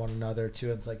comfortable with one another too.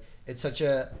 And it's like it's such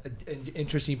an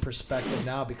interesting perspective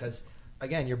now because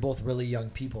again, you're both really young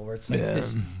people. Where it's like Yeah.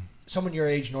 this, someone your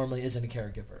age normally isn't a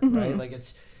caregiver, Mm-hmm. right? Like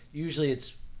it's usually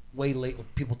it's way late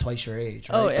with people twice your age,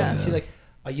 right? Oh, So yeah. to see like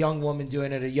a young woman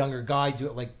doing it, a younger guy do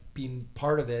it, like being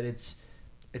part of it,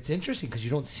 it's interesting because you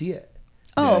don't see it.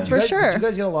 Oh, Yeah. for Do sure. you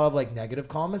guys get a lot of like negative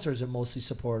comments, or is it mostly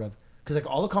supportive? Because like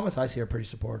all the comments I see are pretty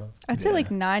supportive. I'd say Yeah. like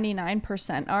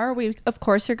 99% are. Of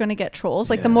course you're going to get trolls.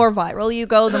 Like Yeah. the more viral you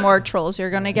go, the more trolls you're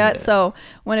going to get. So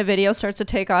when a video starts to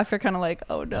take off, you're kind of like,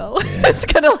 oh no, it's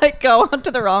going to like go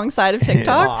onto the wrong side of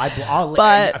TikTok. I'll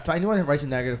But- if anyone writes a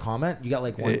negative comment, you got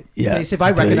like one. Yeah. They say if I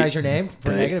Delete. recognize your name for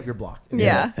Delete. negative, you're blocked.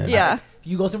 Yeah. Yeah. If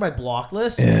you go through my block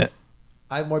list, yeah.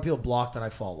 I have more people blocked than I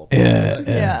follow. Yeah, Like,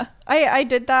 Yeah. I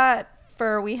did that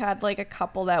we had like a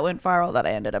couple that went viral that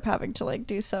I ended up having to like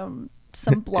do some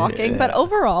blocking. But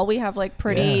overall we have like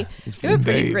Yeah. It's we have a been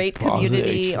pretty very great positive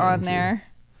community on experience,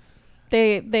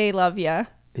 there. They love you.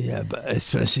 Yeah, but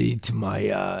especially to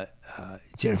my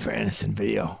Jennifer Aniston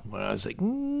video when I was like,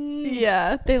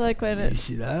 Yeah. They like when you it.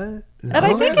 see that? And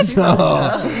I think it's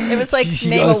it was like She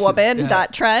name a goes- woman, yeah.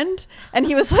 that trend, and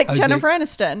he was like I was Jennifer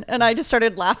Aniston, and I just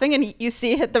started laughing, and you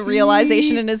see hit the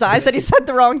realization in his eyes that he said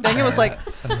the wrong thing. It was like,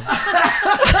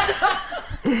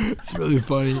 It's really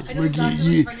funny. I know Ricky, exactly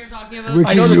you, which one you're talking about. Ricky,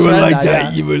 I know the you would trend like now, that.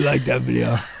 yeah. You would like that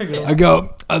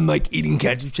video. I'm like eating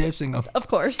ketchup chips and go, of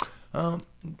course,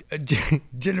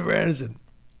 Jennifer Aniston.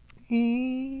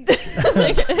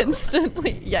 like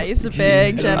instantly. Yeah, he's a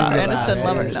big Jennifer Yeah. Aniston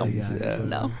lover. No,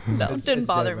 Yeah. no, didn't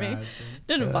bother me.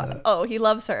 Didn't bother. Oh, he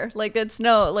loves her. Like it's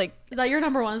no like. Is that your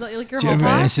number one? Is that like your home Jennifer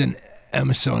class? Aniston,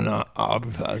 Emma Stone,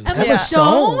 Aubrey Plaza. Emma Yeah.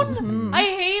 Stone? I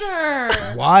hate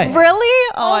her. Why?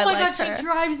 Really? Oh, I my like god, her. she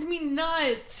drives me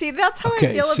nuts. See, that's how I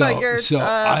Okay, feel about your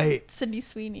so Sydney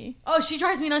Sweeney. Oh, she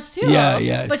drives me nuts too. Yeah,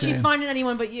 yeah, But she's same. fine in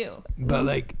anyone but you. But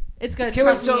like, It's good. Okay, wait.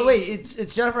 Trust So me. wait,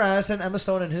 it's Jennifer Aniston, Emma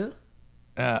Stone, and who?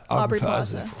 Aubrey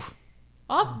Plaza.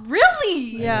 Oh,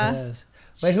 really? Yeah. Yes.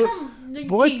 Wait, She's who? from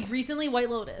What? okay, recently White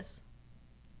Lotus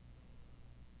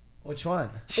Which one?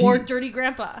 or Dirty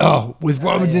Grandpa. Oh, with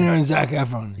Robert yeah. De Niro and Zac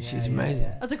Efron. She's Yeah, amazing.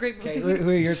 yeah. That's a great Okay, movie. who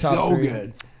are your top So three?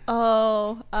 good.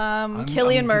 Oh,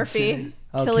 Killian I'm Murphy. considering-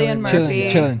 Oh, Killian Cillian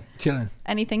Murphy. Murphy. Chilling.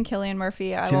 Anything Killian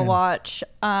Murphy, I will Chilling. watch.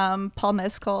 Paul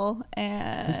Mescal,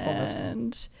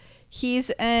 and he's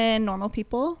in Normal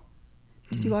People.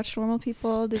 Did you watch Normal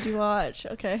People? Did you watch?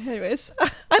 Okay, anyways,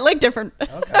 I like different.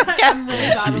 I'm really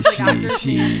bad with like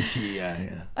actors.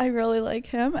 Yeah. I really like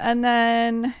him. And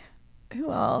then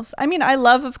who else? I mean, I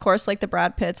love, of course, like the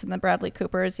Brad Pitts and the Bradley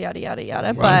Coopers, yada yada yada.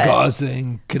 Ryan But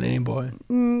Gosling, Canadian boy.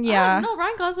 yeah, No,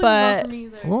 Ryan Gosling But- is not for me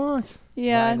either. What?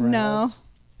 yeah, Ryan no, Reynolds.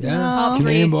 Yeah, No.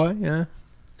 Canadian boy. Yeah.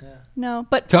 no.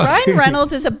 But Tough. Ryan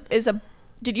Reynolds is a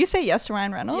Did you say yes to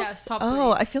Ryan Reynolds? Yes, top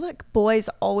Oh, 3. I feel like boys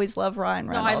always love Ryan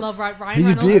No, Reynolds. I love Ryan He's a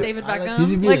Reynolds, beaut. David I like- Beckham.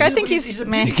 he's a beaut. Like I think He's he's, a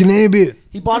meh. He's a Canadian beaut.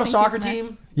 He bought a I think soccer he's meh.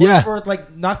 team. Yeah. Worked for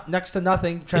like next to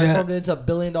nothing. Transformed it into a $1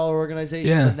 billion organization.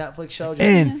 Yeah. The Netflix show. Just,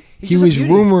 And he's he just a was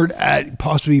beauty. rumored at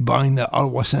possibly buying the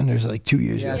Ottawa Senators like 2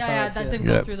 years Yeah, ago. I saw yeah, that that too. didn't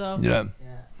Yeah. go through though. Yeah. Yeah.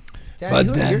 Danny, But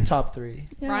who are then- your top 3?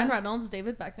 Yeah. Ryan Reynolds,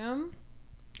 David Beckham.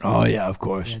 Oh yeah, of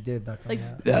course. Yeah, David Beckham. Like-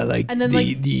 yeah. Yeah, like And then, the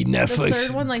like, the Netflix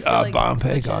third one, I feel like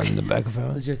biopic on switches. the Beckham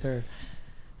family. Who's your third?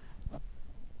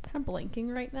 Kind of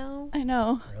blanking right now. I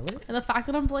know. Really? And the fact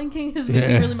that I'm blanking is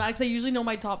Yeah. really mad because I usually know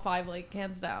my top 5 like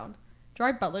hands down.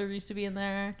 Gerard Butler used to be in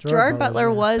there. Gerard Butler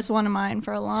yeah. was one of mine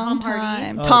for a long Tom Hardy.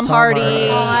 time. Oh, Tom Tom Hardy. Hardy.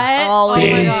 What?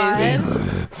 Always. Oh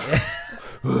my god.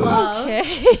 Love. Okay.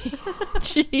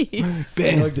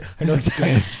 Jeez. I know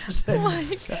exactly what you're saying.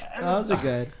 Like, Those are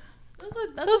good.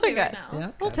 That's Those are okay right good. now.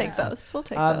 Yeah. we'll okay, take makes sense. those. We'll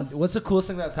take those. What's the coolest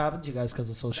thing that's happened to you guys because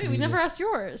of social Wait, we media? never asked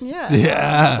yours. Yeah.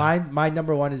 Yeah. My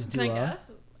number 1 is Can I Dua.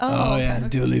 guess? Oh yeah, okay.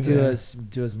 Dua Lipa.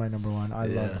 Dua's my number 1. I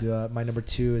Yeah. love Dua. My number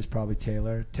 2 is probably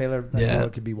Taylor. Taylor and Yeah. Dua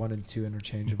could be 1 and 2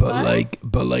 interchangeable. But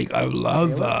What? like I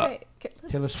love. Okay,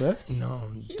 let's Taylor Swift? No,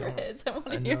 hear don't. his. I want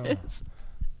I to hear know. his.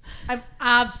 I'm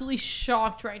absolutely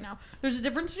shocked right now. There's a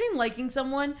difference between liking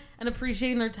someone and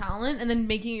appreciating their talent and then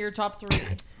making it your top 3.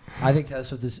 I think Taylor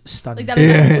Swift is stunning. Like that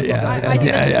is Yeah, like, yeah, I yeah, think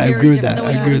yeah, that's I very agree with different that. than I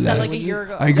what agree you with said that. like a year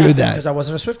ago. I agree with that. Because I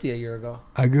wasn't a Swiftie a year ago.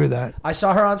 I agree with that. I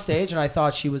saw her on stage and I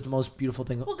thought she was the most beautiful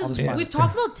thing Well, on because this Yeah. planet. we've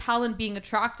talked about talent being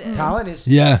attractive. Talent is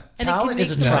Yeah. And it can talent make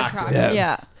is someone attractive. attractive.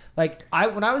 Yeah. Yeah. Like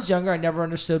when I was younger, I never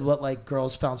understood what like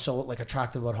girls found so like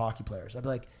attractive about hockey players. I'd be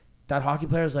like, that hockey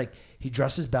player is like he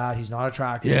dresses bad, he's not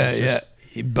attractive. Yeah, he's yeah.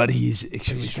 just- But he's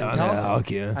extremely extremely talented at talented.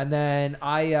 hockey. Yeah. And then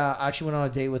I actually went on a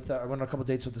date with I went on a couple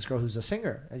dates with this girl who's a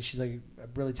singer, and she's like a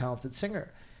really talented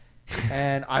singer,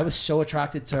 and I was so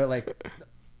attracted to her, like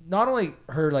not only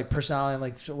her like personality and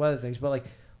like so other things, but like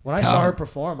when I saw her Talent.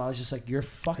 perform, I was just like, you're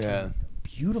fucking Yeah.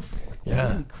 beautiful. Like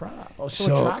Yeah. holy crap, I was so,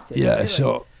 So attracted. yeah, right? Like,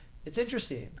 so it's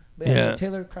interesting. But yeah, Yeah. so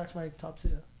Taylor cracks my top 2.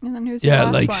 And then who's your yeah,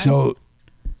 last like one? so.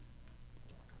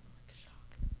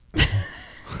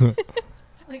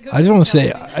 Like, I just want to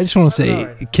say, Kelsey. I just want to I don't know say,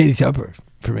 right now. Katie Tupper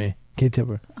for me. Katie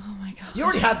Tupper. Oh my god. You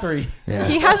already had 3. Yeah.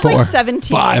 He has 4, like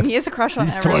 17. 5. He has a crush on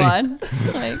He's 20. everyone.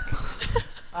 Like,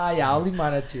 Yeah, I'll leave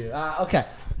mine at 2. Okay.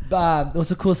 What's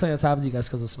the coolest thing that's happened to you guys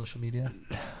because of social media?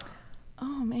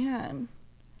 oh man.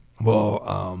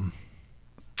 Well,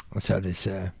 what's how to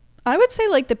say? I would say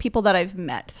like the people that I've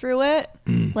met through it,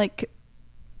 like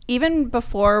even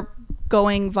before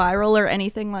going viral or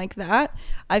anything like that,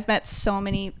 I've met so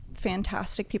many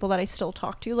fantastic people that I still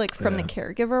talk to, like from the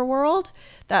caregiver world,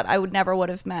 that I would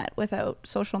have met without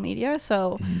social media.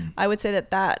 So I would say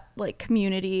that like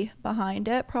community behind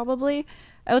it probably.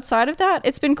 Outside of that,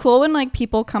 it's been cool when like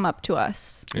people come up to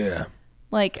us. Yeah.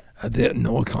 Like At the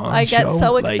Noah Khan I get show,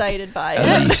 so like, excited by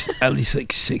at it. least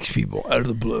like 6 people out of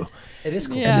the blue. It is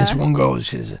cool. Yeah. And this one girl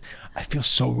says, I feel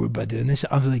so rude by doing this.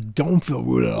 I was like, don't feel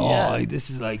rude at all. Yeah. Like, this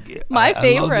is like My I love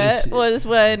this favorite shit. was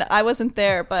when I wasn't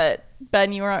there, but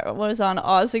Ben, you was on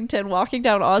Ossington, walking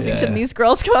down Ossington. Yeah. These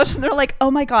girls come up and they're like,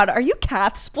 "Oh my god, are you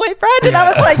Kat's boyfriend?" And I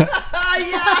was like,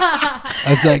 I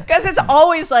was like, because it's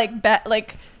always like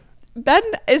Ben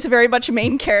is very much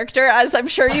main character, as I'm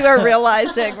sure you are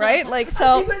realizing, right? Like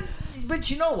so. See, but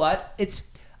you know what? It's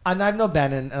and I've known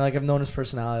Ben and like I've known his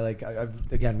personality. Like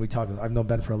I've known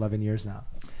Ben for 11 years now.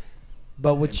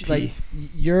 But which like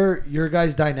your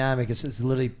guys' dynamic is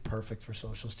literally perfect for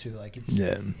socials too. Like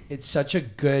it's such a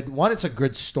good one. It's a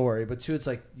good story, but two, it's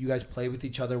like you guys play with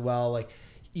each other well. Like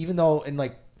even though in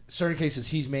like certain cases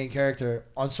he's main character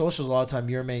on socials, a lot of time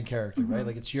you're main character, right?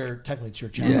 Like technically it's your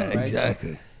channel, yeah, right?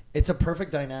 exactly. So it's a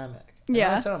perfect dynamic. And Yeah.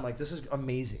 when I said, I'm like, this is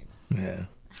amazing. Yeah.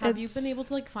 Have you It's- been able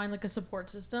to like find like a support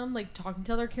system, like talking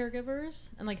to other caregivers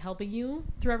and like helping you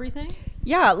through everything?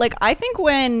 Yeah, like I think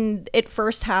when it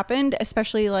first happened,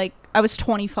 especially like I was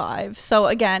 25. So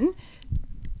again,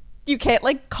 you can't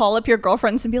like call up your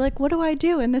girlfriends and be like, what do I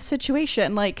do in this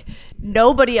situation? Like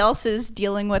nobody else is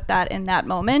dealing with that in that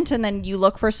moment. And then you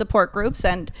look for support groups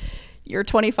and you're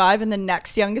 25 and the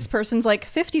next youngest person's like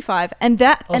 55. And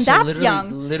that's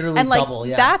literally and like double,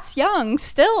 yeah. that's young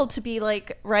still to be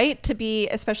like, right, to be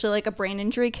especially like a brain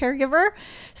injury caregiver.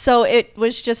 So it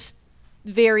was just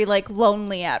very like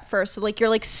lonely at first. So like you're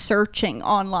like searching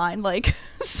online like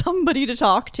somebody to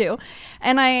talk to.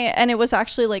 And it was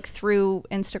actually like through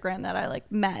Instagram that I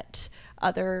like met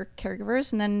other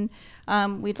caregivers, and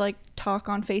then we'd like talk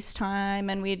on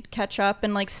FaceTime and we'd catch up,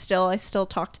 and like I still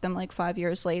talk to them like 5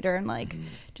 years later, and like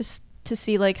just to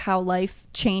see like how life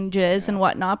changes and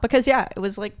whatnot, because it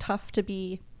was like tough to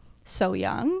be so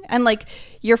young, and like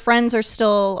your friends are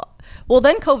still, well,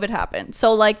 then COVID happened,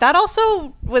 so like that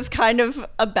also was kind of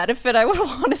a benefit, I would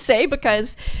want to say,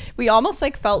 because we almost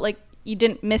like felt like you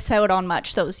didn't miss out on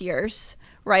much those years,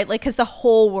 right? Like because the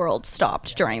whole world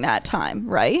stopped during that time,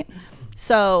 right?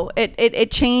 So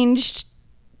it changed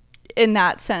in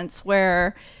that sense,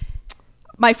 where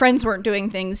my friends weren't doing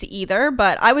things either,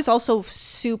 but I was also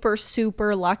super,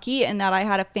 super lucky in that I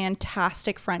had a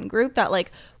fantastic friend group that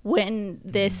like when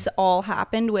this all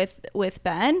happened with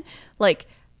Ben, like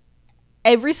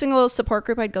every single support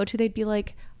group I'd go to, they'd be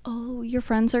like, oh, your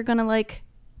friends are gonna like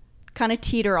kind of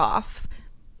teeter off.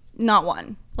 Not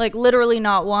one, like literally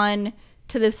not one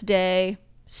to this day.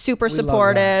 Super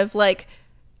supportive, like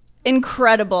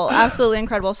incredible, absolutely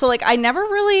incredible. So like I never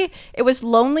really, it was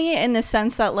lonely in the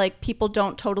sense that like people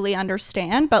don't totally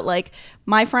understand, but like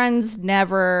my friends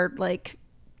never like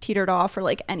teetered off or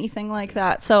like anything like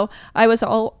that. So I was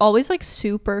always like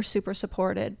super, super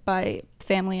supported by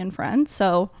family and friends.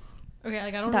 So okay,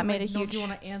 like I don't that know, made like, a know huge if you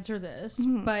want to answer this,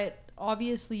 but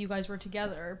obviously you guys were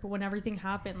together, but when everything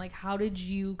happened, like how did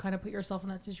you kind of put yourself in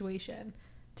that situation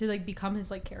to like become his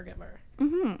like caregiver?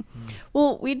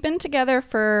 Well, we'd been together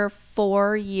for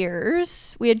 4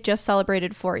 years. We had just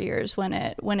celebrated 4 years when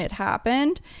it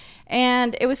happened,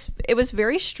 and it was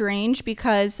very strange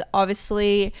because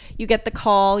obviously you get the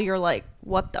call, you're like,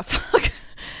 what the fuck?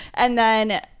 And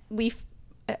then we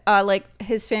like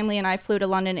his family and I flew to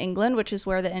London, England, which is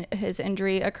where his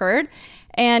injury occurred,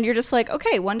 and you're just like,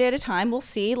 okay, one day at a time, we'll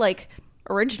see. Like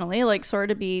originally, like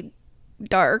sort of be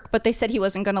dark, but they said he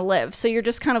wasn't going to live, so you're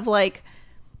just kind of like,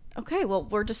 okay, well,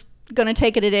 we're just going to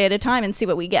take it a day at a time and see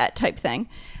what we get type thing.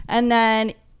 And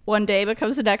then one day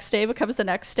becomes the next day, becomes the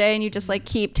next day, and you just like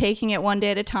keep taking it one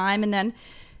day at a time, and then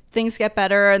things get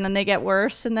better and then they get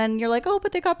worse, and then you're like, oh,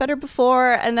 but they got better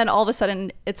before, and then all of a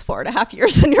sudden it's 4.5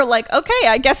 years and you're like, okay,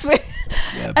 I guess we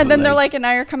and then they're like, and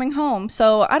now you're coming home.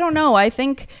 So I don't know, I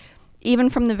think even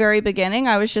from the very beginning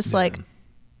I was just like,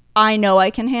 I know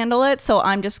I can handle it, so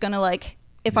I'm just gonna like,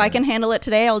 if I can handle it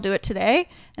today, I'll do it today.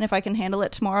 And if I can handle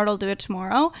it tomorrow, I'll do it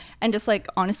tomorrow. And just like,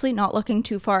 honestly, not looking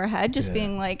too far ahead, just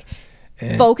being like,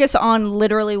 focus on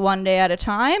literally one day at a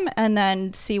time and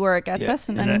then see where it gets us.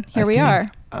 And then here we are.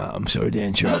 I'm sorry to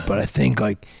interrupt, but I think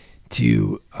like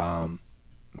to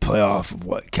play off of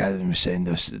what Catherine was saying,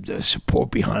 the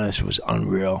support behind us was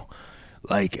unreal.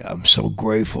 Like, I'm so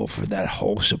grateful for that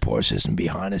whole support system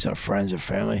behind us, our friends, our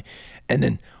family. And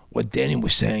then what Danny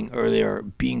was saying earlier,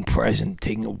 being present,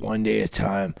 taking it one day at a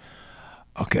time.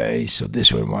 Okay, so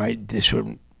this one right, this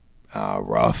one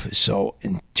rough. So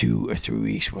in 2 or 3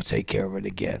 weeks, we'll take care of it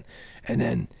again. And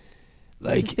then,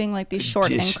 like, just being like these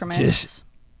short increments. Just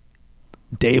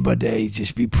day by day,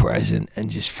 just be present and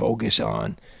just focus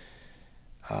on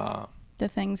the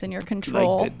things in your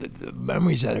control. Like the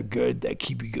memories that are good, that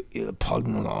keep you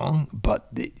plugging along. But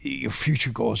your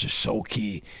future goals are so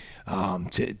key.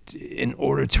 In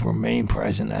order to remain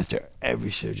present after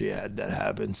every surgery that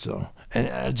happened. So, and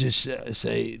I just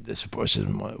say the support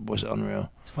system was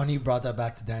unreal. It's funny you brought that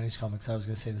back to Danny's comics. I was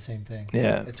gonna say the same thing.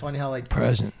 Yeah, it's funny how like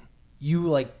present.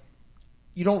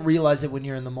 You don't realize it when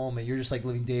you're in the moment. You're just like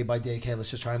living day by day. Okay,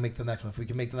 let's just try and make the next one. If we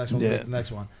can make the next one, we'll make the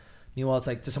next one. Meanwhile, it's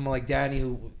like to someone like Danny,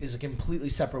 who is a completely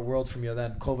separate world from you.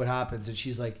 Then COVID happens, and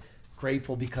she's like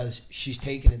grateful because she's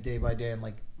taking it day by day and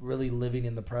like really living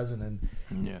in the present. And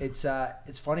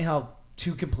it's funny how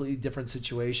two completely different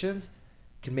situations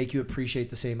can make you appreciate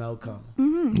the same outcome.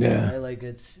 Yeah, right? Like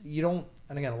it's, you don't,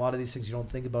 and again, a lot of these things you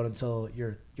don't think about until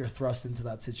you're thrust into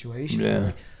that situation. Yeah.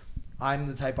 Like, I'm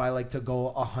the type, I like to go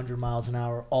 100 miles an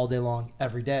hour all day long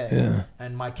every day. Yeah.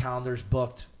 And my calendar's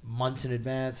booked months in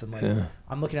advance, and like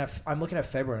I'm looking at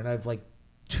February, and I have like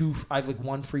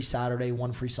one free Saturday,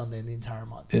 one free Sunday in the entire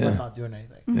month. I'm not doing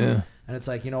anything. Yeah. And it's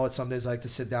like, you know what, some days I like to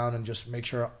sit down and just make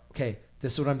sure, okay,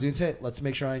 this is what I'm doing today. Let's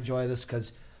make sure I enjoy this,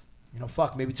 because, you know,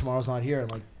 fuck, maybe tomorrow's not here.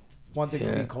 And like, one thing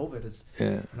for me, COVID is,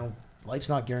 you know, life's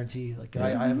not guaranteed. Like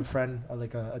I have a friend,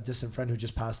 like a distant friend who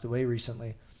just passed away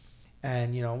recently,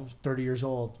 and, you know, 30 years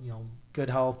old, you know, good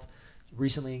health,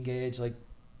 recently engaged. Like,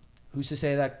 who's to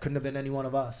say that couldn't have been any one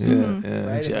of us? Yeah, right?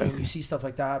 exactly. And when you see stuff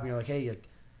like that happen, you're like, hey, like,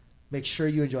 make sure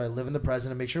you enjoy, live in the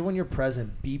present, and make sure when you're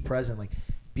present, be present. Like,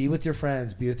 be with your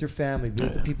friends, be with your family, be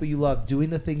with the people you love,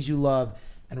 doing the things you love,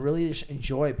 and really just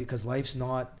enjoy it, because life's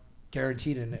not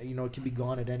guaranteed, and, you know, it can be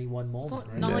gone at any one moment.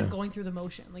 It's right? not like going through the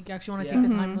motion. Like, you actually want to take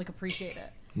the time to like appreciate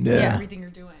it. Everything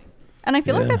you're doing. And I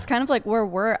feel like that's kind of like where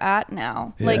we're at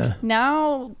now. Like,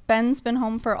 now Ben's been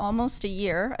home for almost a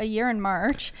year in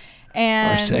March,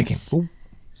 and Our second.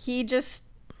 he just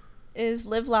is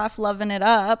Live Laugh Loving It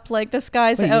Up. Like this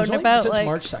guy's Wait, out and about. since like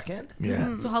March 2nd.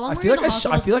 Yeah. So how long I were feel you in like the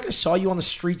I hospital? saw you on the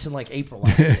streets in like April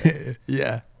last year.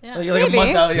 Yeah. Yeah. like a Maybe.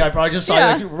 month out. Yeah, I probably just saw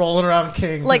Yeah. you like, rolling around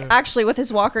King. like actually with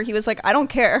his walker, he was like, I don't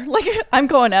care. Like I'm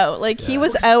going out. Like he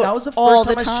was out That was the first all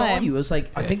time the I saw time. you. It was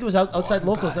like I think it was outside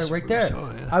locals, like right there.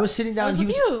 I was sitting down. was and he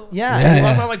with was. you. Yeah. Yeah,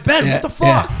 and yeah. I'm like, Ben, Yeah, what the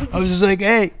fuck? yeah. I was just like,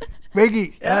 hey,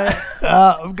 Ricky,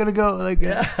 I'm gonna go. Like,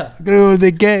 I'm gonna go to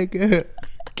the keg.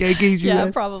 Keg's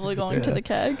Yeah, probably going to the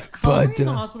keg. How long were But, you in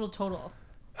the hospital total?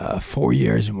 4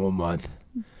 years and 1 month.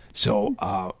 So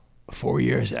 4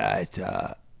 years at In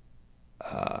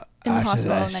the after hospital,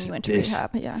 that, and then you went to this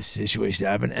rehab. Yeah. situation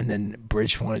happened, and then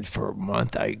Bridge went for a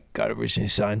month. I got originally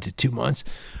signed to 2 months,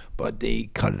 but they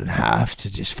cut it in half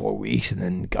to just 4 weeks, and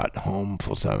then got home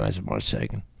full time as of March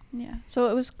 2nd. Yeah. So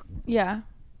it was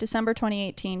December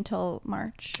 2018 till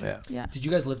March. Yeah. Yeah. Did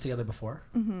you guys live together before?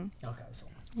 Mm-hmm. Okay. So.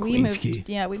 We Queen's moved. Key.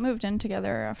 Yeah, we moved in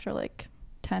together after like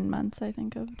 10 months, I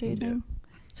think, of dating.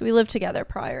 So we lived together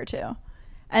prior to,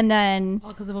 and then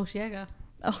All because of Oshiega.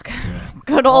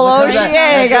 good old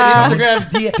Oshiega. Instagram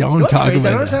DM. Don't talk crazy?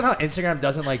 I about don't understand how Instagram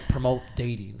doesn't like promote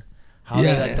dating. How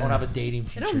Yeah, they like yeah. don't have a dating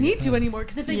feature. They don't need to anymore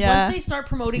because if they Yeah. once they start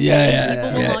promoting Yeah, dating, yeah,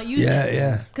 people will yeah, not use yeah, it.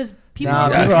 yeah. Because people Nah, are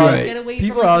people gonna are- get away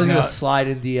People from are always like, gonna No. slide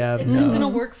in DMs. it's just gonna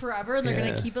work forever, and they're Yeah.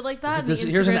 gonna keep it like that. and the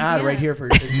Here's an Instagram ad right DM. here for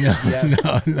Instagram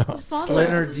DM. No. Sponsor.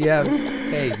 Slender DM.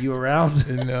 Hey, you around?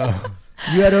 No.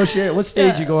 You had O'Shea. What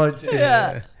stage you going to?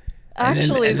 Yeah. And then-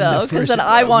 Actually, and then the though, because first- then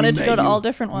I we wanted to met go to you- all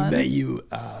different ones. We met you,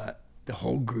 the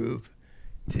whole group,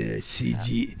 to see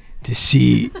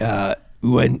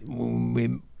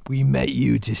when we met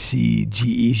you to see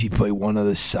G-Eazy play One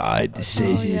Other Side, the Oh,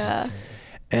 stages. yeah.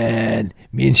 And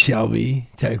me and Shelby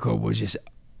Tyco were just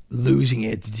losing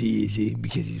it to G-Eazy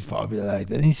because he's popular like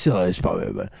that. He still is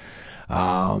popular, but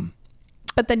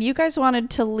But then you guys wanted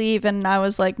to leave, and I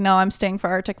was like, no, I'm staying for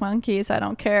Arctic Monkeys. I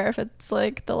don't care if it's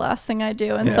like the last thing I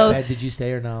do. And Yeah. so Ben, did you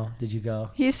stay or no? Did you go?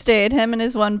 he stayed. Him and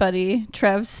his one buddy,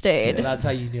 Trev, stayed. And that's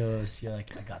how you knew it was. You're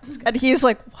like, I got this guy. And he's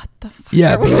like, what the fuck?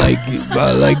 yeah, are we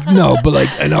but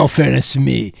like in all fairness to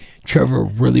me, Trevor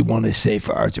really wanted to stay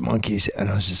for Arctic Monkeys, and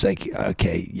I was just like,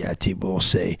 okay, yeah, T-Ball will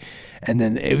stay. And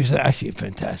then it was actually a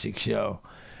fantastic show.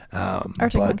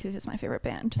 Arctic but Monkeys is my favorite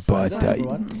band. So but that's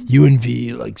why. you and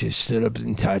V like just stood up the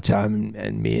entire time,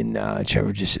 and me and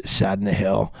Trevor just sat in the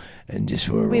hill and just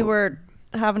We were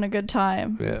having a good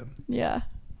time. yeah. Yeah.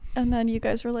 And then you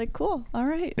guys were like, cool. All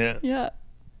right. Yeah. Yeah.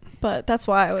 But that's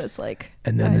why I was like,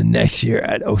 And then the next year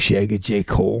at Oshiega, J.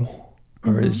 Cole,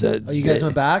 or is that? Oh, you guys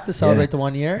went back to celebrate Yeah. the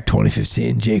 1 year?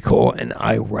 2015, J. Cole, and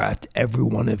I rapped every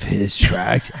one of his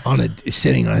tracks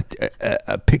sitting on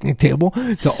a picnic table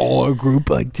to all our group,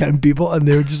 like 10 people, and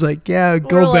they were just like, "Yeah,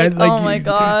 go, We're Ben." like, "Oh my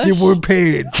gosh." They weren't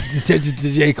paying attention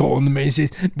to J. Cole on the main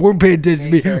stage. Weren't paying attention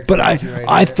to me, Main but I character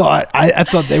right here.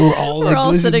 thought they were all we're like all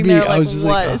listening sitting to me. there I like, was just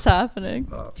what like, is happening?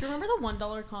 Do you remember the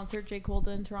 $1 concert J. Cole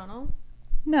did in Toronto?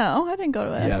 No, I didn't go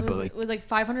to it. Yeah. It but was, like- it was like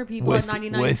 500 people with- at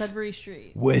 99 with- Sudbury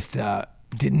Street. with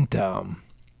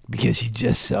because he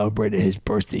just celebrated his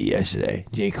birthday yesterday,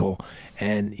 J. Cole,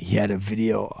 and he had a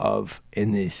video of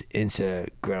in this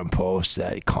Instagram post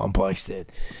that Complex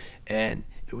did, and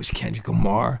it was Kendrick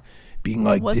Lamar being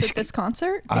like, Was this, it this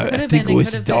concert? I could've think been, it it was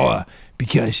could've $1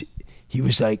 because he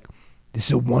was like, this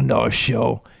is a $1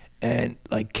 show, and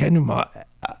like Kendrick Lamar,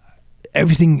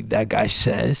 everything that guy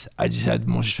says, I just had the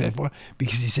most respect for,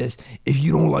 because he says, if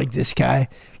you don't like this guy,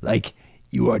 like,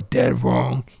 you are dead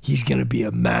wrong. He's gonna be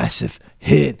a massive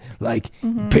hit. Like,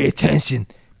 pay attention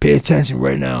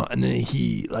right now. And then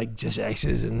he like just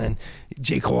exits, and then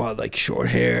J. Cole had like short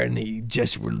hair, and he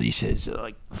just released his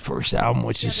like first album,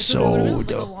 which is this would've been, so like, a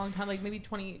dope. long time, like maybe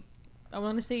 20. I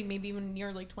want to say maybe even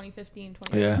near like 2015,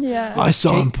 Yeah. 2016. Yeah. I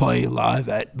saw him play live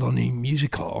at London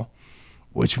Music Hall,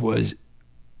 which was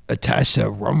attached to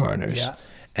Rum Runners. Yeah.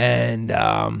 And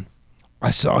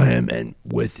I saw him and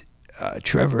with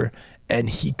Trevor, and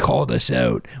he called us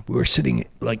out. We were sitting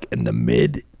like in the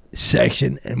mid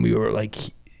section, and we were like,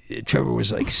 Trevor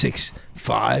was like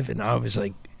 6'5", and I was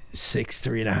like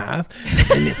 6'3.5",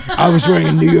 and I was wearing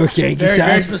a New York Yankees Very, hat.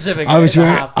 very specific, I was right?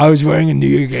 wearing Half. I was wearing a New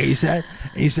York Yankees hat,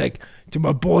 and he's like, to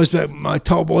my boys back, my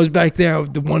tall boys back there,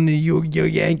 the one in your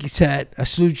Yankees hat. I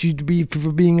salute you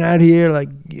for being out here. Like,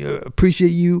 appreciate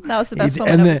you. That was the best He's-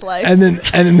 moment and of then, his life. And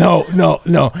then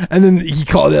no. And then he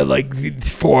called out like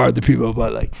 4 other people,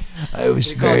 but like it was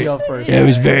He called very, you out first. yeah, it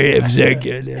was very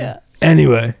good. Yeah. Yeah.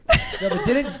 Anyway, No, but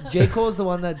didn't J. Cole's the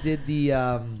one that did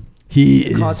the he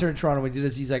is concert in Toronto? When he did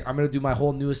this, he's like, I'm gonna do my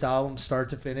whole newest album, start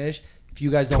to finish. If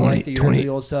you guys don't 20 like the, you're into the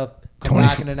old stuff, come 20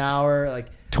 back in an hour. Like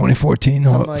 2014.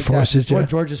 something like that. Forces It's one of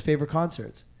there. George's favorite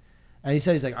concerts. And he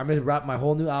said, he's like, I'm going to wrap my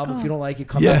whole new album. If you don't like it,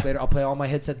 come Yeah. back later. I'll play all my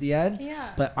hits at the end.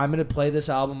 Yeah. But I'm going to play this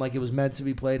album like it was meant to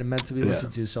be played and meant to be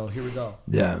listened to. So here we go.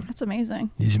 Yeah, That's amazing.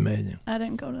 he's amazing. I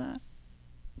didn't go to that,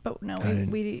 but no, I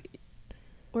didn't.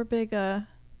 we're big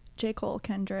J. Cole,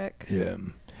 Kendrick. Yeah,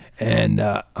 and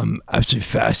I'm absolutely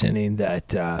fascinating that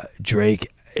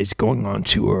Drake is going on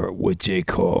tour with J.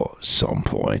 Cole some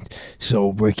point.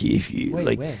 So Ricky, if you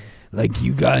Wait, when? like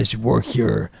you guys work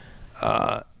your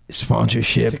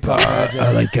sponsorship TikTok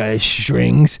project. like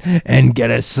strings and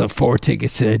get us 4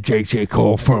 tickets to Drake J.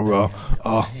 Cole front row.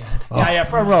 Yeah,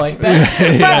 front row. Front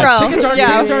row. Tickets aren't- Yeah,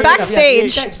 tickets aren't-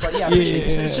 backstage. Thanks, buddy. Yeah, appreciate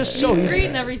it. It's just so Meet and easy. greet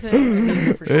and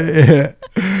everything. For sure.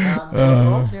 Yeah. We're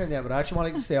almost there, but I actually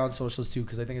want to stay on socials too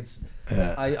because I think it's.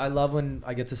 Yeah. I love when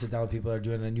I get to sit down with people that are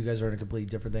doing it, and you guys are in a completely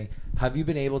different thing. Have you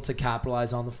been able to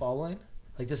capitalize on the following?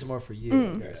 Like this is more for you,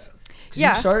 I guess. Because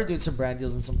Yeah. you started doing some brand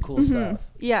deals and some cool stuff.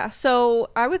 Yeah, so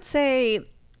I would say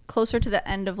closer to the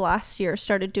end of last year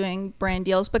started doing brand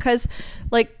deals because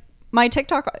like my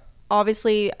TikTok,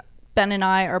 obviously Ben and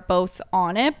I are both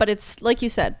on it, but it's like you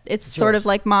said, it's sort yours. of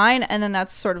like mine, and then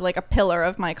that's sort of like a pillar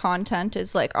of my content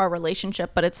is like our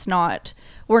relationship, but it's not,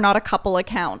 we're not a couple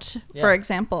account, for Yeah.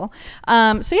 example.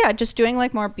 So yeah, just doing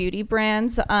like more beauty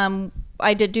brands.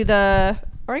 I did do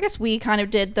or I guess we kind of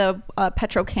did the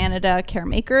Petro Canada Care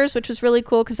Makers, which was really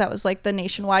cool because that was like the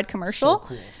nationwide commercial.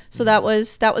 cool. So that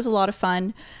was a lot of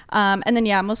fun. And then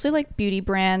yeah, mostly like beauty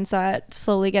brands that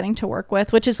slowly getting to work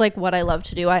with, which is like what I love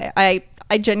to do.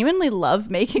 I genuinely love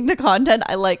making the content.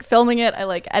 I like filming it. I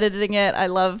like editing it. I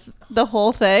love the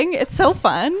whole thing. It's so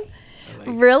fun.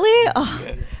 Really?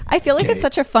 Oh, I feel like it's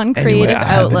such a fun creative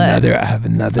outlet. I have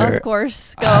another. Of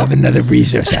course, go. I have another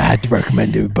resource I had to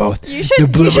recommend to both. You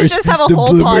should just have a whole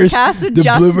podcast with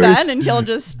just Ben, and he'll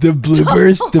just the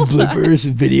bloopers, talk the all the time. bloopers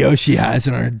video she has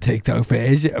on her TikTok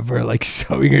page of her like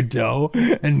sewing her dough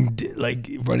and like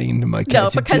running into my No,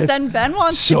 ketchup because chip. then Ben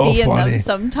wants So to be in funny. them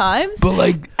sometimes. But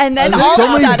like, And then there's all so of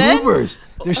a many sudden- bloopers.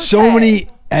 There's so many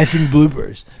effing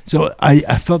bloopers. So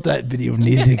I felt that video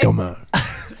needed to come out.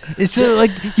 It's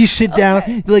like you sit down,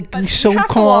 Okay. like But you're you so have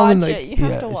to calm and watch like it. You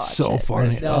have to it's watch so it.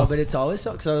 funny. No, but it's always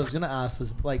so. Because I was gonna ask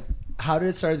this, like, how did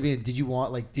it start to be? Did you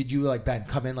want, like, did you like Ben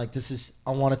come in like this is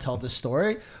I want to tell this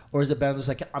story, or is it Ben just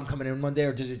like I'm coming in one day,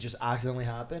 or did it just accidentally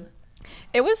happen?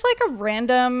 It was like a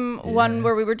random one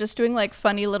where we were just doing like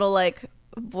funny little like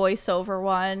voiceover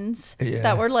ones Yeah.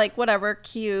 that were like whatever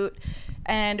cute,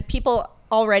 and people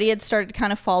already had started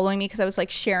kind of following me because I was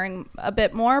like sharing a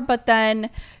bit more. But then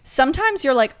sometimes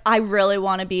you're like, I really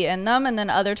want to be in them, and then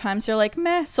other times you're like,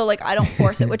 meh. So like I don't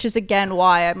force it, which is again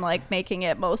why I'm like making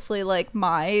it mostly like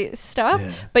my stuff.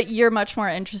 Yeah. But you're much more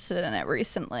interested in it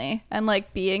recently and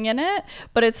like being in it.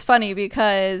 But it's funny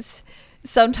because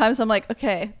sometimes I'm like,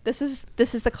 okay, this is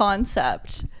the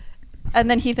concept, and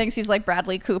then he thinks he's like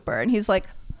Bradley Cooper, and he's like,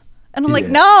 and I'm like, Yeah.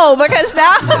 no, because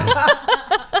now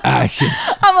Action.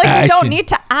 I'm like, you don't Action. need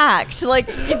to act, like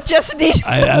you just need.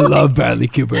 I love Bradley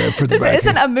Cooper for the This record.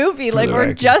 isn't a movie, like the we're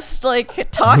record. just like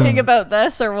talking about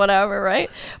this or whatever, right?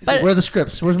 But where are the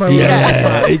scripts? Where's my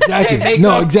Yeah, exactly. Hey,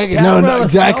 No, makeup, exactly. camera, No, let's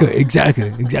exactly, go.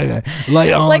 exactly.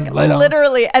 Light on, like light on.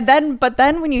 literally, and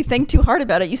then when you think too hard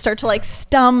about it, you start to like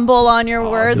stumble on your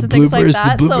words the and things like bloopers-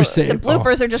 that. the So bloopers say the it.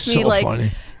 bloopers Oh, are just so me like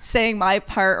funny. saying my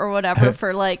part or whatever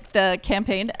for like the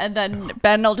campaign, and then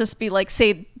Ben will just be like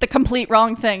say the complete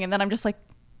wrong thing, and then I'm just like,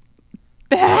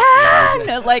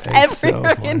 Ben, like It's every so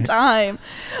freaking funny. time.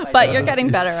 But you're getting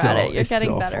It's better at so- it. You're it's getting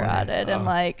so better funny. at it, and Oh.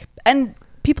 like, and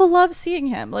people love seeing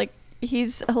him. Like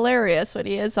he's hilarious when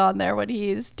he is on there, when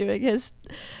he's doing his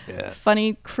Yeah.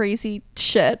 funny, crazy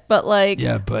shit. But like,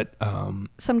 Yeah, but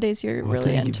some days you're well,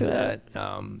 really thank into you for it.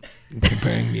 that.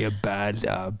 Comparing me a bad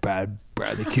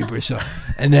Bradley Cooper. So,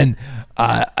 and then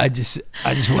I just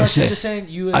want to say, just saying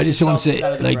you. I just want to say,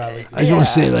 like, I just want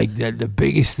to Yeah. say, like, that the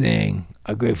biggest thing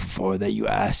I'm grateful for that you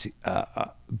asked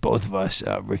both of us,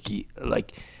 Ricky,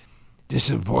 like, to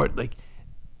support, like,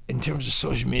 in terms of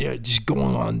social media, just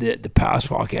going on the Palace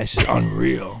podcast is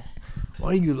unreal.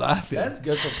 Why are you laughing? That's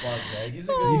good for plug, Greg. He's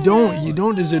a good. You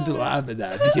don't deserve to laugh at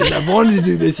that because I've wanted to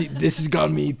do this. This has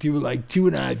gotten me through like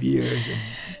 2.5 years of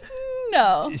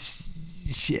No, this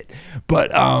shit.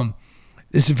 But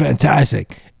this is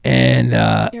fantastic, and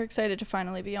you're excited to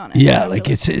finally be on it. yeah, I'm like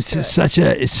really it's looking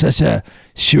to it. such a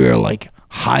sure like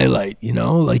highlight, you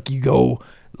know, like you go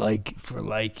like for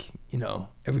like, you know,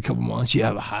 every couple months you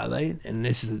have a highlight, and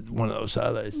this is one of those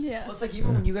highlights. Yeah. Well, it's like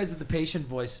even when you guys did the patient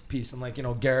voice piece, and like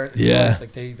Garrett, Yeah. voice,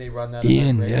 like they run that.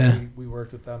 Ian, right? yeah. We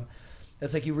worked with them,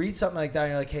 It's like you read something like that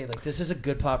and you're like, hey, like this is a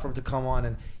good platform to come on.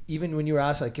 And even when you were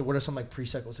asked like, what are some like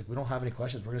pre-sec, it's like, we don't have any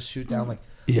questions. We're going to shoot down. Like,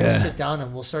 we'll sit down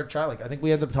and we'll start trying. Like, I think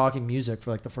we ended up talking music for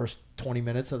like the first 20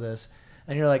 minutes of this.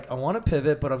 And you're like, I want to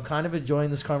pivot, but I'm kind of enjoying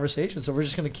this conversation. So we're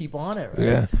just going to keep on it. Right?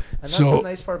 Yeah. And that's the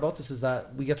nice part about this is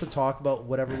that we get to talk about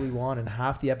whatever we want. And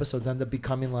half the episodes end up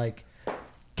becoming like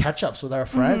catch-ups with our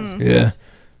friends. Yeah.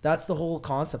 That's the whole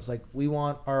concept. It's like we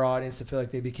want our audience to feel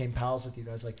like they became pals with you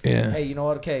guys. Like, Yeah. hey, you know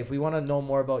what? Okay, if we want to know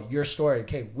more about your story,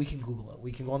 okay, we can Google it.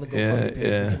 We can go on the GoFundMe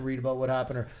page. We can read about what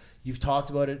happened, or you've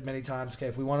talked about it many times. Okay,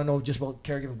 if we want to know just about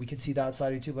caregiving, we can see that side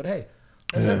of you too. But hey,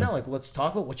 let's sit down. Like, let's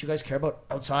talk about what you guys care about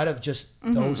outside of just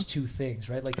those two things,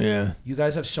 right? Like, you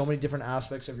guys have so many different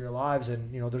aspects of your lives,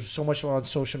 and you know, there's so much on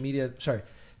social media. Sorry,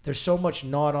 there's so much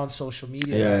not on social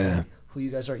media. Like, who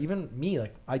you guys are. Even me,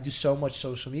 like I do so much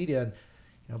social media, and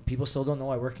you know, people still don't know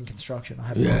I work in construction. I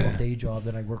have a normal day job,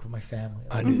 then I work with my family.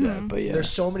 Like, I knew that, but there's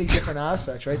so many different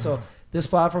aspects, right? So this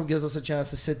platform gives us a chance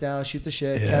to sit down, shoot the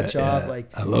shit, catch up,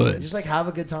 like I love it. just like have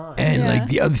a good time. And like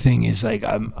the other thing is like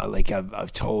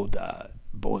I've told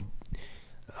both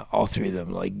all three of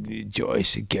them, like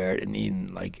Joyce, Garrett, and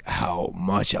Eden, like how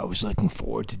much I was looking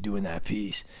forward to doing that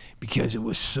piece because it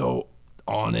was so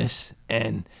honest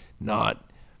and not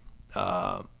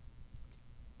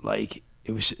like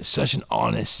it was such an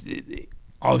honest.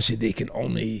 Obviously, they can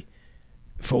only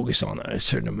focus on a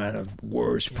certain amount of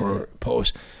words per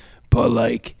post, but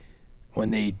like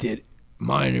when they did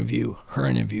my interview, her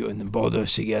interview, and then both of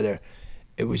us together,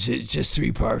 it was just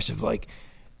 3 parts of like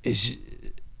it's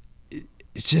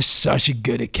just such a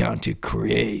good account to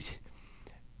create.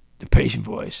 The patient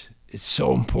voice. It's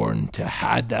so important to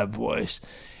have that voice,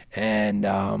 and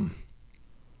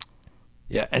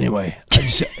anyway,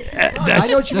 I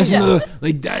know what you mean. Another,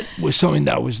 like that was something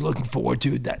that I was looking forward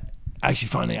to. That actually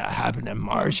finally happened in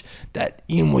March. That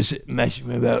Ian was messaging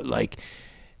me about like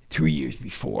 3 years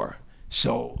before.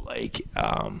 So like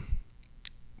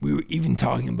we were even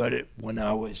talking about it when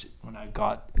I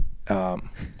got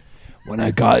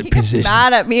positioned.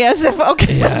 Mad at me as if no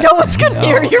one's gonna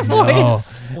hear your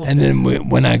voice. No. And then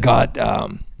when I got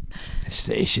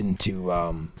stationed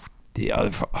to the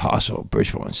other hospital,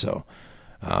 Bridgeport, so.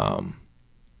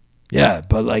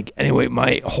 But like anyway,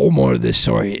 my whole moral of this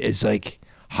story is like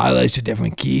highlights a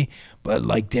different key, but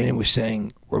like Danny was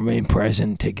saying, remain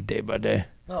present, take it day by day.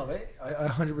 No, I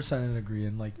 100% agree.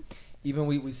 And like even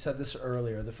we said this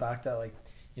earlier, the fact that like,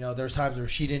 you know, there's times where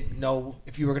she didn't know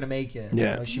if you were gonna make it.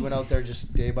 Yeah. You know, she went out there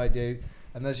just day by day,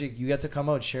 and then you get to come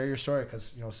out and share your story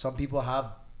because you know some people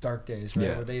have dark days,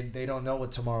 right? Where they don't know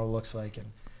what tomorrow looks like,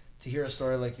 and to hear a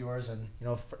story like yours, and you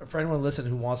know, for anyone listening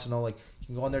who wants to know, like you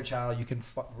can go on their channel, you can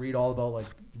read all about like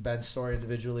Ben's story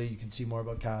individually. You can see more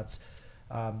about Kat's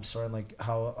story and like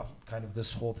how kind of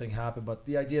this whole thing happened. But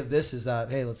the idea of this is that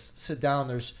hey, let's sit down.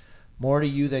 There's more to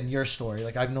you than your story.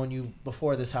 Like I've known you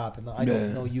before this happened. I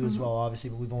don't know you as well,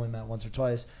 obviously, but we've only met once or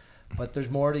twice. But there's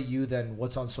more to you than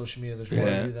what's on social media. There's more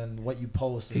to you than what you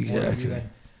post. There's more to you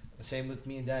than the same with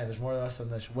me and Danny. There's more to us than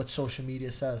what social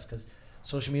media says because.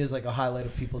 Social media is like a highlight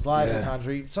of people's lives at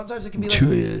times. Sometimes it can be like,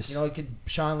 you know, it can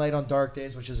shine light on dark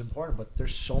days, which is important. But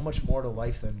there's so much more to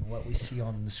life than what we see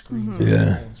on the screens and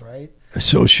the phones, right?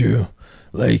 So true.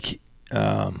 Like,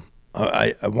 I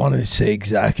wanted to say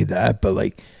exactly that, but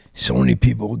like, so many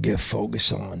people get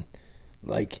focused on,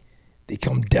 like, they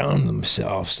come down on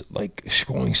themselves, like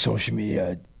scrolling social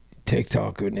media,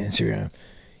 TikTok and Instagram,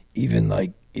 even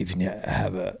like if you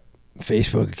have a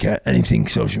Facebook account, anything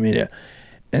social media.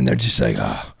 And they're just like,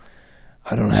 oh,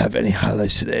 I don't have any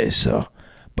highlights today. So,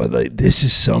 but like this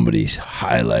is somebody's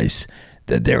highlights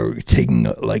that they're taking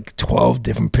like 12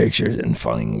 different pictures and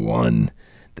finding one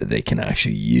that they can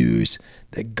actually use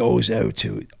that goes out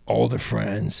to all their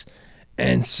friends.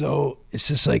 And so it's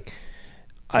just like,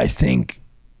 I think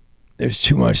there's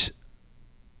too much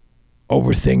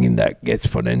overthinking that gets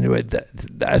put into it.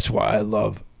 That's why I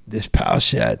love this pal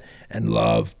chat and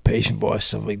love patient voice,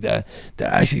 stuff like that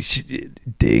actually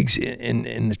digs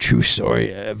in the true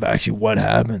story of actually what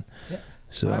happened.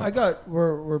 So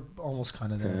we're almost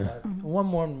kind of there. One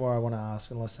more I want to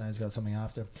ask, unless Danny's got something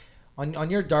after. On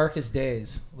your darkest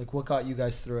days, like what got you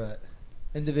guys through it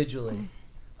individually?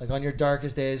 Like on your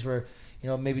darkest days where, you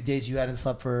know, maybe days you hadn't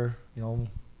slept for, you know,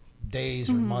 days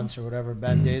or months or whatever,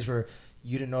 bad days where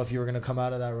you didn't know if you were going to come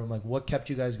out of that room. Like what kept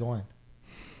you guys going?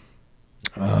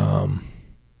 I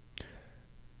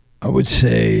would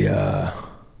say I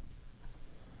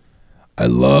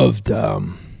loved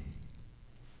the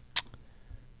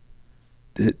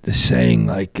saying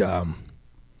like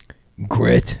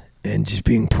grit and just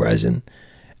being present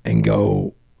and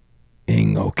go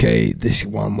okay, this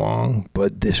one wrong,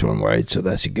 but this one right, so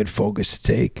that's a good focus to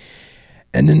take.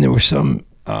 And then there were some,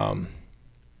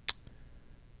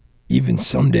 even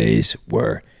some days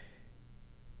where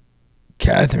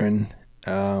Catherine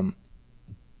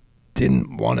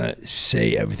didn't want to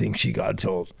say everything she got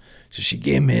told. So she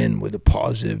came in with a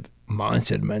positive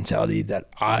mindset mentality that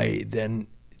I then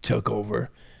took over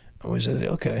and was like,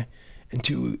 okay, in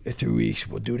 2 or 3 weeks,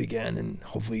 we'll do it again, and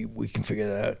hopefully we can figure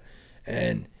that out.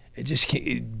 And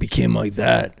it became like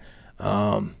that.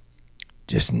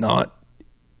 Just not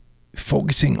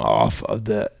focusing off of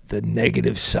the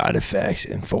negative side effects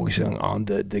and focusing on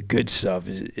the good stuff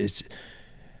is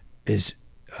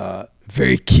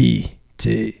very key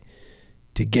to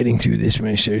getting through this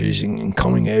many surgeries and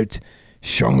coming out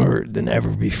stronger than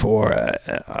ever before.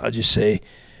 I'll just say,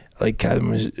 like Catherine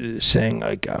was saying,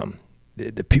 like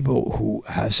the people who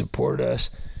have supported us,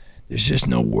 there's just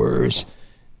no words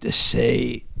to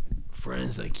say.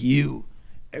 Friends like you,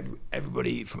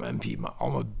 everybody from MP, all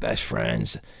my best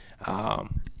friends, the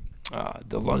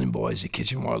London boys, the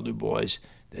Kitchener-Waterloo boys,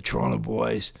 the Toronto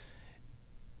boys,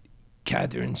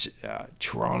 Catherine's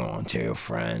Toronto, Ontario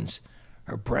friends,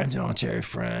 her Brampton, Ontario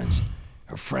friends,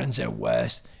 her friends out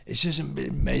west. It's just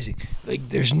amazing. Like,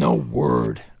 there's no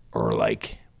word or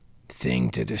like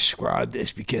thing to describe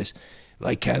this, because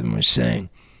like Catherine was saying,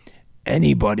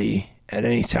 anybody at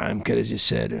any time could have just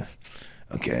said,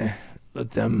 okay,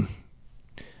 let them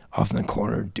off in the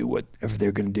corner do whatever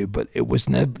they're going to do. But it was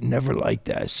never like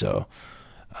that. So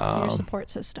your support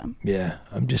system. Yeah,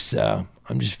 I'm just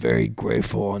very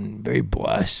grateful and very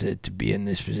blessed to be in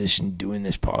this position doing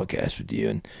this podcast with you.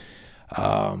 And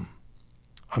I'm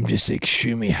just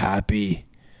extremely happy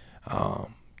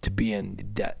to be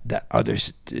in that other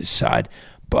side.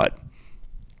 But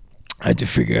I had to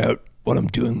figure out what I'm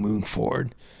doing moving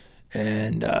forward.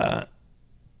 And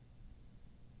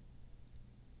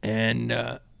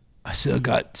I still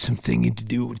got some thinking to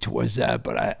do towards that,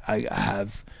 but I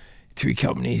have 3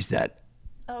 companies that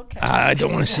I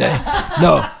don't want to say.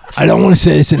 No, I don't want to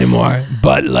say this anymore.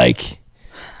 But you've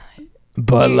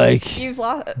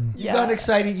lost.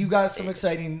 You got some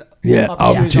exciting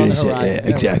opportunities. On the horizon.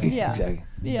 Exactly. Yeah. I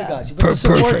got you.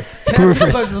 Perfect.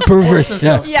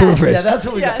 Yeah, that's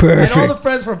what we got. Perfect. And all the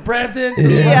friends from Brampton to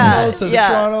the Yeah. West Coast to the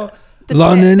Toronto.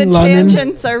 London.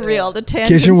 Tangents are real. The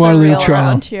tangents are Kitchener-Waterloo, real Toronto.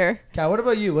 around here. Kat, what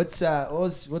about you? What's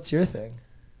your thing?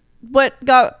 What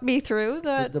got me through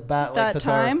that The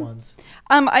time? dark ones.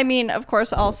 I mean, of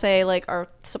course, I'll say like our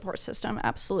support system,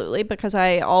 absolutely, because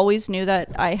I always knew that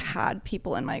I had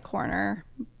people in my corner,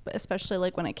 especially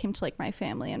like when it came to like my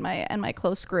family and my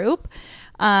close group.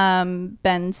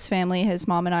 Ben's family, his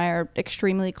mom and I are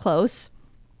extremely close,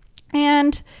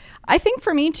 and I think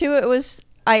for me too, it was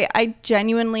I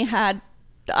genuinely had,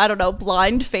 I don't know,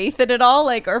 blind faith in it all,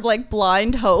 like, or like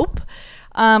blind hope.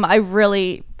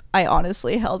 I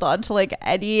honestly held on to like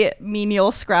any menial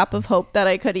scrap of hope that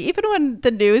I could, even when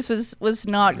the news was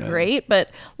not great. But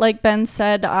like Ben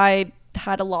said, I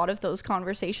had a lot of those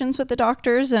conversations with the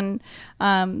doctors, and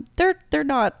they're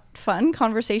not fun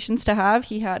conversations to have.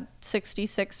 He had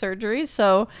 66 surgeries,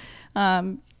 so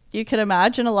you can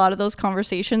imagine a lot of those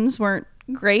conversations weren't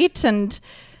great. And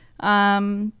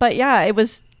but yeah,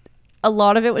 a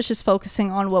lot of it was just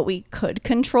focusing on what we could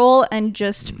control and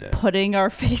just putting our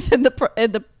faith in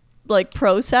the like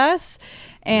process.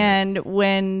 And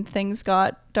when things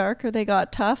got dark or they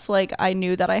got tough, like I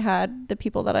knew that I had the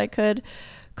people that I could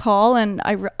call, and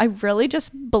I really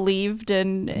just believed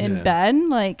in Ben.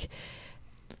 Like,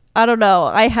 I don't know,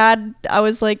 I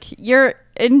was like, your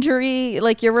injury,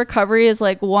 like your recovery is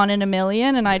like 1 in a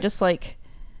million, and I just like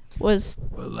was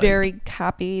very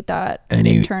happy that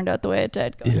it turned out the way it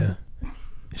did. Yeah.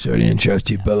 Sorry to interrupt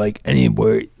you, but like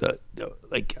anywhere,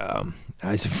 I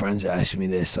had some friends asking me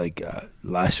this like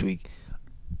last week.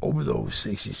 Over those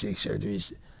 66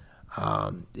 surgeries,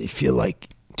 they feel like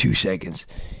 2 seconds.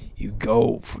 You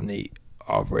go from the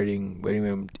operating waiting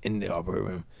room in the operating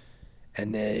room,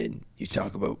 and then you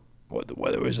talk about what the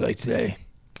weather was like today,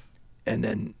 and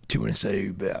then 2 minutes later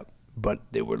you're back. But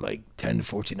they were like 10 to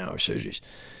 14 hour surgeries.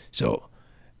 So,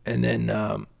 and then,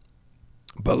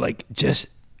 but like just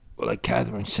like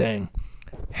Catherine's saying,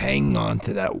 hanging on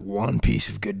to that one piece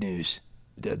of good news,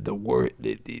 the word,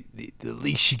 the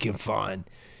least she can find.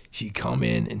 She'd come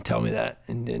in and tell me that,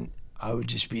 and then I would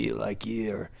just be like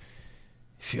either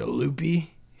feel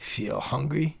loopy, feel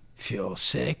hungry, feel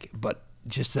sick, but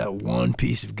just that one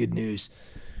piece of good news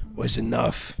was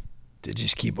enough to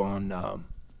just keep on. I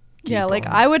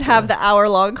would have the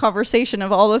hour-long conversation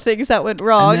of all the things that went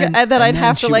wrong, and then I'd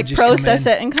have to like process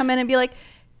it and come in and be like,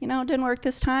 you know, it didn't work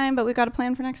this time, but we got a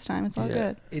plan for next time. It's all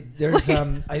good. There's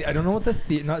I don't know what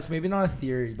it's maybe not a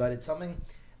theory, but it's something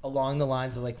along the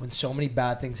lines of like when so many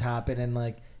bad things happen and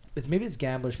like it's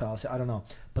gambler's fallacy. I don't know,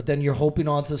 but then you're hoping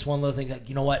on to this one little thing like,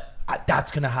 you know what,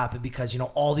 that's gonna happen because, you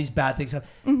know, all these bad things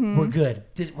happen. We're good.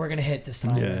 We're gonna hit this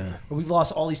time. Yeah. Or we've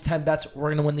lost all these 10 bets.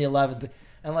 We're gonna win the 11th.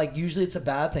 And like usually it's a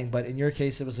bad thing, but in your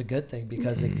case it was a good thing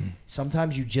because like,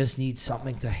 sometimes you just need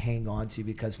something to hang on to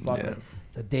because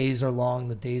the days are long,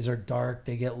 the days are dark,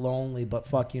 they get lonely, but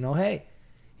fuck, you know, hey,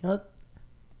 you know,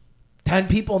 10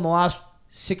 people in the last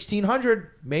 1,600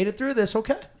 made it through this.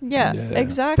 Okay. Yeah,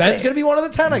 exactly. Ben's gonna be one of the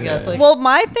 10, I guess. Like, well,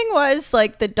 my thing was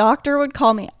like the doctor would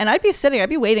call me and I'd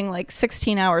be waiting like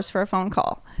 16 hours for a phone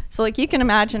call. So like you can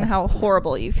imagine how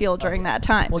horrible you feel during that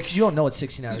time. well, because you don't know it's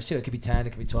 16 hours too. It could be 10,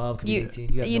 it could be 12, it could be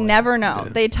 18. You never know.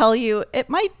 They tell you it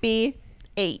might be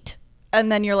 8,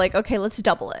 and then you're like, okay, let's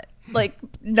double it. Like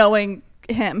knowing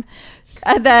him,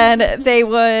 and then they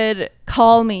would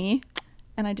call me,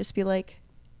 and I'd just be like,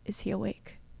 "Is he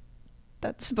awake?"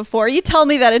 That's before you tell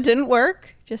me that it didn't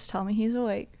work. Just tell me he's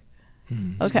awake.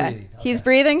 Okay. He's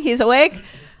breathing. He's awake.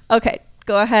 Okay.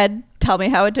 Go ahead. Tell me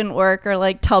how it didn't work, or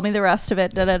like tell me the rest of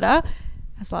it. Da da da.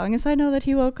 As long as I know that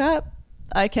he woke up,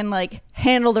 I can like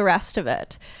handle the rest of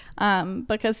it.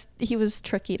 Because he was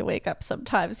tricky to wake up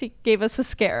sometimes. He gave us a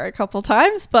scare a couple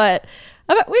times, but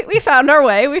we found our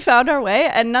way. We found our way,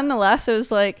 and nonetheless, it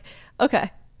was like,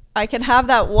 okay, I can have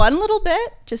that one little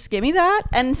bit. Just give me that.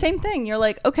 And same thing. You're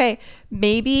like, okay,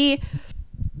 maybe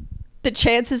the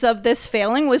chances of this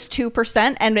failing was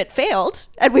 2% and it failed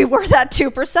and we were that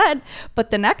 2%, but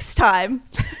the next time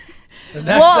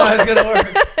it's gonna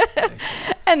work.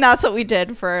 And that's what we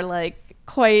did for like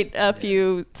quite a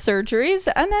few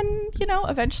surgeries, and then, you know,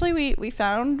 eventually we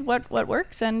found what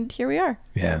works, and here we are.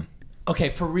 Okay,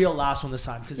 for real, last one this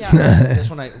time, because Yeah. this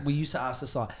one we used to ask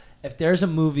this a lot. If there's a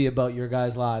movie about your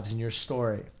guys' lives and your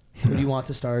story, who do you want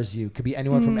to star as you? Could be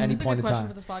anyone from any That's a point good in question time.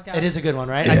 for this podcast. It is a good one,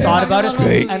 right? Yeah. I thought about it,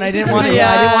 Great. and I didn't want to.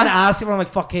 Yeah. I didn't want to ask you, but I'm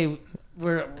like, fuck, hey, we can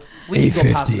go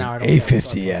past 850. an hour. I don't care.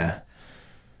 850. Yeah.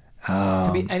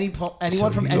 Could be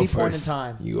anyone from you any go point in first.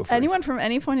 time. You go first. Anyone from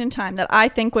any point in time that I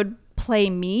think would play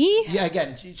me. Yeah,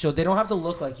 again, so they don't have to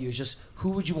look like you. It's just who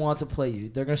would you want to play you?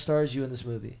 They're gonna star as you in this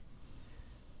movie.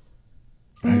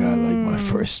 I got like my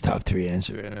first top 3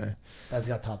 answer. That's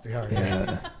got top 3 already.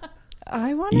 Yeah.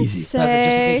 I want to Easy. That's it, just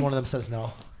in say case one of them says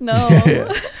no. no.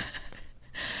 Yeah.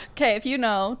 Okay, if you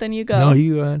know, then you go. No,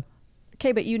 you go ahead.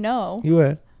 Okay, but you know. You go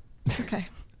ahead. Okay.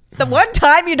 The one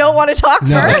time you don't want to talk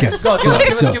No, okay. first. Go,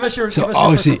 give us your. So give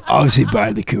us your obviously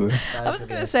Bradley Cooper. I was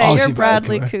gonna say Obviously you're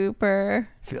Bradley Bradley Cooper.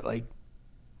 I feel like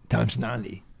times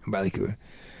 90 Bradley Cooper,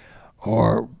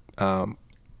 or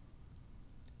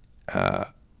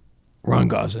Ron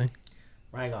Gosling,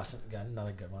 Ryan Gosling, got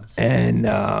another good one.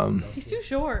 and He's too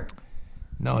short.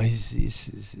 no, he's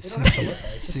They don't have to look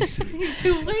like it. It's just-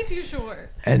 He's way too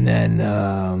short. and then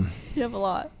You have a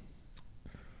lot.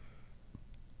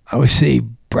 I would say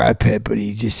Brad Pitt, but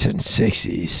he just turned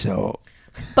 60, so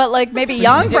But like maybe You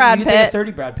young can Brad you can take a Pitt.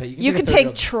 30 Brad Pitt. You can could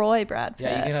take Troy Brad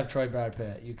Pitt. Yeah, you can have Troy Brad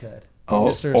Pitt. You could. Oh,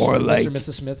 Mr. or Mr. like-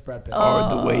 Mrs. Smith Brad Pitt. or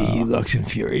the way he looks in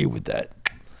Fury with that,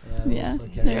 Yeah, it's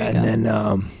like, there you and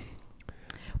go. then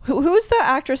Who's the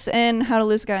actress in How to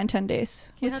Lose a Guy in 10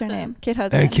 Days? Kate What's her Hudson. name? Kate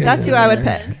Hudson. Kate That's who I would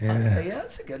Hudson. pick. Yeah.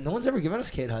 that's a good. No one's ever given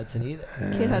us Kate Hudson either.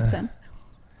 Kate Hudson.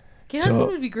 Kate So- Hudson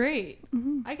would be great.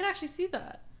 Mm-hmm. I could actually see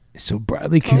that. So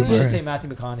Bradley Oh, you should say Cooper, Matthew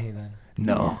McConaughey then.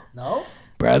 no, No.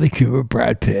 Bradley Cooper,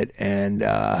 Brad Pitt, and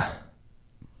that's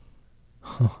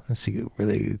a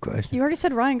really good question. You already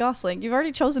said Ryan Gosling. You've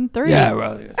already chosen 3. Yeah,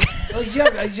 Bradley. Well, you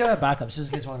should have backups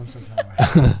just in case one of them says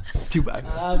no. Too bad.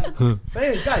 But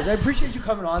anyways, guys, I appreciate you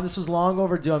coming on. This was long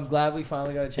overdue. I'm glad we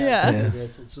finally got a chance Yeah. to Yeah. do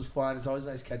this. This was fun. It's always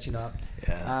nice catching up.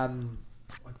 Yeah.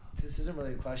 This isn't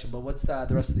really a question, but what's the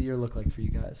rest of the year look like for you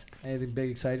guys? Anything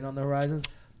big, exciting on the horizons?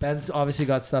 Ben's obviously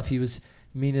got stuff he was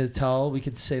meaning to tell. We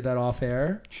could say that off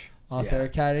air. Off air,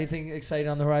 Kat. Anything exciting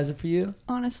on the horizon for you?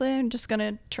 Honestly, I'm just going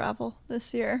to travel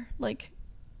this year. Like,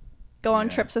 go on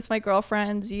trips with my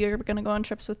girlfriends. You're going to go on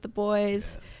trips with the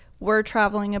boys. We're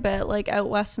traveling a bit, like, out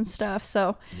west and stuff.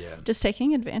 So just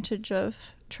taking advantage of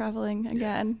traveling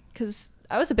again. Because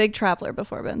I was a big traveler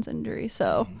before Ben's injury.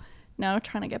 So now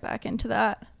trying to get back into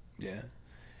that. Yeah.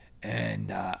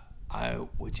 And I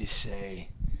would just say,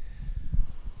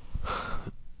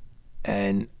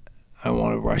 and I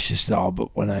want to rush this all,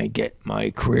 but when I get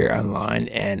my career online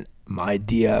and my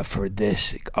idea for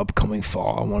this upcoming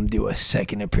fall, I want to do a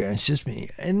second appearance, just me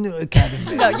and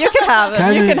Academy. No, you can have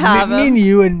him. You can have me him. and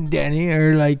you and Danny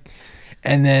are like,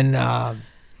 and then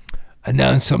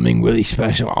announce something really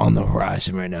special on the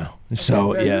horizon right now.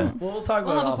 So Okay, yeah, We'll talk about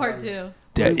We'll it have a off part air. 2.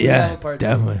 Yeah,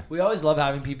 definitely. We always love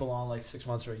having people on like 6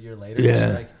 months or a year later. Yeah.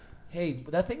 Just like, hey,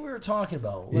 that thing we were talking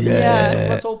about.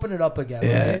 Let's open it up again.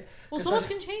 Yeah. Right? Well, so much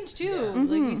can change too.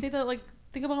 Like we say that, like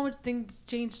think about how much things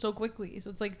change so quickly. So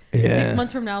it's like Yeah. 6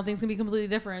 months from now, things can be completely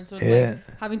different. So it's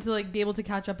like having to like be able to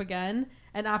catch up again,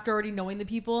 and after already knowing the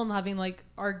people and having like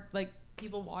our like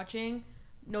people watching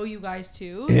know you guys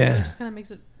too. Yeah. So it just kind of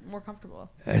makes it more comfortable.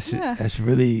 That's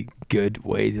really good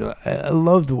way to. I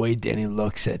love the way Danny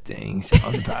looks at things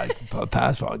on the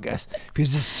past podcast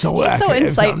because it's so He's so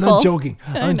accurate. I'm not insightful. joking.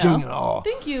 I'm I not joking know. at all.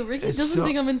 Thank you. Ricky It's doesn't so-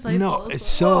 think I'm insightful. No, it's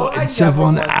so. so I insightful never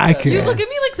and once said accurate. You look at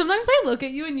me like sometimes I look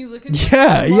at you and you look at me.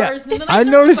 Yeah, like yeah. Mars, and then I start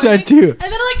noticed that talking, too. And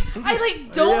then I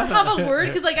like don't have a word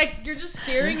because like you're just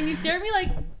staring and you stare at me like.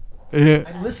 Yeah.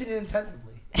 I'm listening intensively.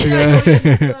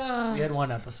 uh, We had one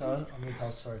episode. I'm gonna tell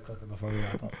a story quickly before we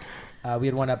wrap up. We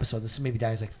had one episode. This is maybe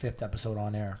Danny's like 5th episode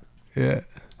on air. Yeah.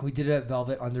 We did it at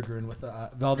Velvet Underground with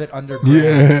Velvet Yeah. Underground.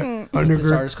 With this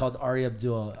Underground. artist called Ari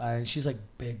Abdul, and she's like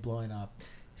big, blowing up.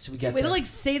 So we get way to there. like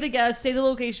say the guest, say the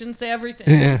location, say everything.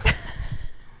 Yeah.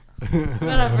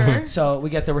 Whatever. So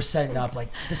we get there, we're setting up, like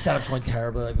the setup's going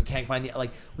terribly, like we can't find the, like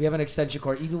we have an extension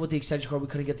cord, even with the extension cord we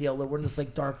couldn't get the outlet. We're in this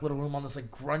like dark little room on this like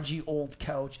grungy old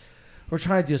couch. We're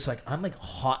trying to do this, like I'm like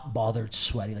hot, bothered,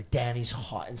 sweaty, like Danny's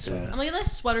hot and sweaty. I'm like in a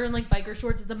nice sweater and like biker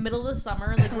shorts. It's the middle of the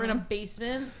summer. Like we're in a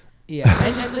basement. Yeah,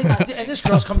 It's just disgusting. and this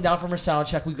girl's coming down from her sound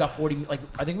check. We've got 40, like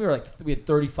I think we had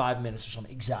 35 minutes or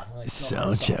something exactly. Like,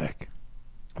 Sound check.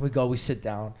 We go, we sit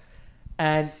down,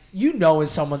 and you know when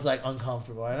someone's like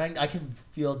uncomfortable, and I can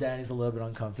feel Danny's a little bit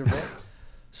uncomfortable.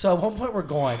 So at one point we're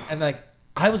going, and like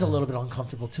I was a little bit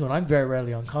uncomfortable too, and I'm very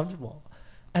rarely uncomfortable.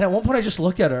 And at one point I just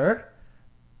look at her,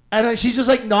 and then she just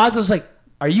like nods. I was like,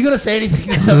 "Are you gonna say anything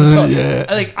in this episode?" Yeah.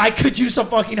 And like I could use some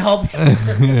fucking help.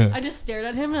 Here. I just stared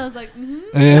at him and I was like,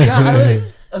 I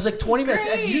was like 20 minutes.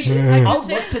 And Great. usually I I'll can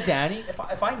say- look to Danny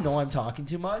if I know I'm talking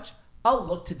too much. I'll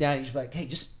look to Danny. She's like, "Hey,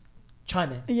 just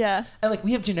chime in." Yeah. And like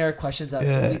we have generic questions that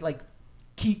Yeah. like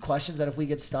key questions that if we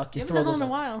get stuck, you You throw haven't done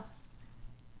those. that in a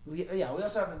in. while. We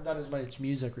also haven't done as much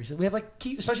music recently. We have like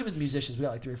key, especially with musicians, we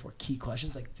got like 3 or 4 key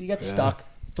questions. Like if you get stuck,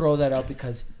 throw that out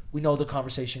because we know the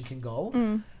conversation can go.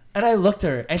 And I looked at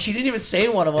her, and she didn't even say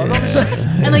one of them. I'm just like,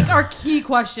 And like our key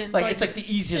questions. like it's like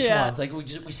the easiest Yeah. ones. Like we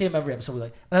say them every episode. We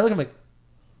like, and I look at him like,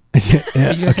 Yeah.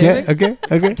 Are you gonna say Okay.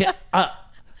 anything? Okay.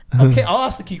 okay, I'll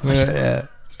ask the key question. Yeah.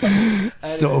 So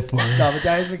Anyways, funny. No, but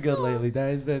Danny's been good lately.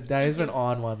 Danny's been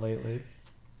on one lately.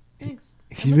 Thanks.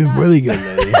 She's been really good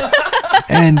lately.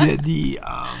 And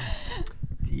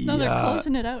No, they're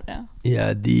closing it out now.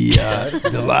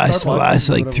 the last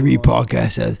like 3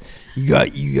 podcasts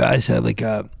that you guys had like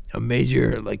a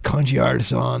major like country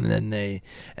artist on, and then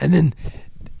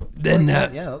yeah,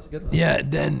 that was a good one.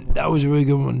 then that was a really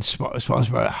good one,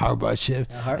 sponsored by Harbor Ship,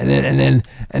 Yeah, Harbor. and then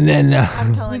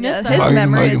I'm telling We you, missed that. his Morgan-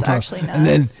 memory Morgan is Paul. actually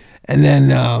nuts. and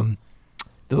then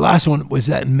the last one was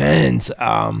that men's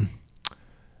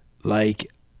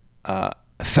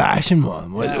fashion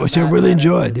one, which I really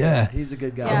enjoyed. Yeah, He's a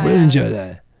good guy. I Yeah. really enjoyed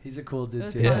that. He's a cool It dude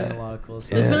was too. He's fun. done a lot of cool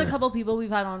stuff. There's Yeah. been a couple people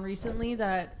we've had on recently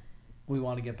that We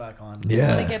want to get back on.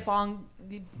 Yeah. like get Bong? like,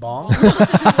 get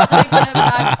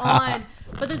back on.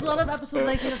 But there's a lot of episodes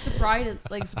that have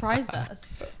surprised us.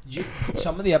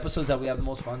 Some of the episodes that we have the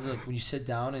most fun is like when you sit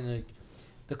down and like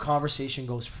the conversation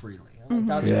goes freely. Like,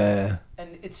 that's Yeah.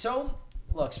 and it's so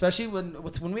look, especially when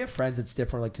we have friends, it's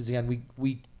different. Like because again,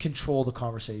 we control the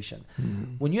conversation.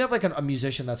 When you have like a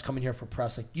musician that's coming here for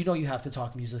press, like you have to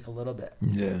talk music a little bit.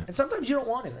 Yeah. And sometimes you don't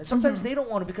want to, and sometimes they don't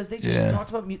want to because they just Yeah. talked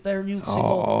about their new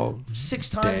single 6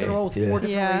 times in a row with 4 different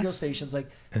Yeah. radio stations. Like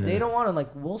they don't want to.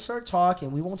 Like we'll start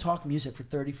talking, we won't talk music for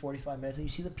 30, 45 minutes, and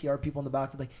you see the PR people in the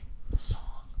back. They're like,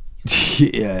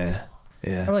 Yeah.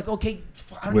 Yeah. I'm like, okay,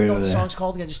 I don't Where even know are what the they? song's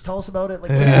called again. Just tell us about it.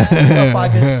 Like about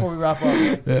 5 minutes before we wrap up.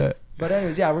 Like, Yeah. but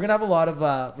anyways, yeah, we're gonna have a lot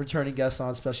of returning guests on,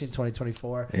 especially in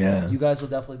 2024. Yeah. You guys will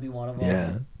definitely be one of them.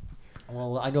 Yeah.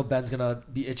 Well, I know Ben's gonna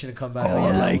be itching to come back. Oh,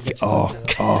 Yeah, like, we'll get you on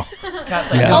too.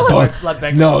 Cat's like, Yeah, "No, both- let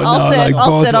Ben no, go." I'll sit. like I'll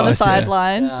both sit on the of us, yeah.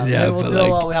 sidelines. Yeah, maybe we'll but do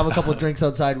like- we have a couple drinks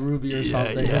outside Ruby or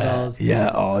something. Who Yeah. knows?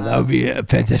 Yeah. Oh, that would be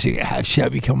fantastic. Have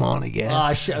Chevy come on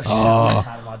again. Chef, Oh.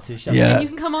 had him on too. Chef. Yeah. And you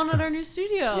can come on at our new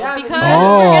studio Yeah, because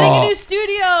Oh. we're getting a new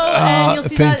studio, and you'll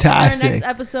see that in our fantastic. next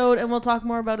episode, and we'll talk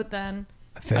more about it then.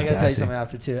 I gotta tell you Fantastic. something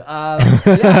after too.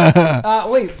 Yeah.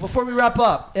 Wait, before we wrap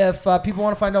up, if people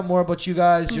want to find out more about you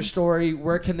guys, your story,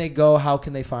 where can they go? How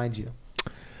can they find you?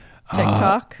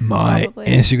 TikTok, My probably.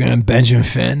 Instagram, Benjamin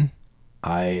Finn.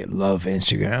 I love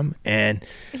Instagram, and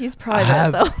He's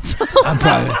private though. So. I'm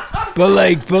private. But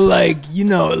like, you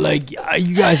know, like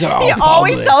you guys are all He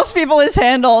always public. tells people his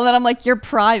handle, and then I'm like, "You're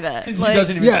private." He Like,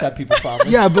 doesn't even Yeah. accept people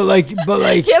problems. Yeah, but like,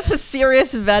 he has a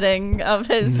serious vetting of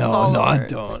his followers. no, I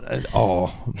don't at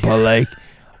all. But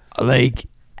like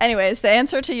Anyways, the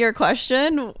answer to your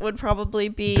question would probably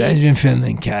be Benjamin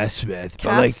Finley, Cat Smith, but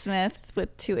Cass like Smith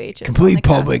with 2 H's. on complete the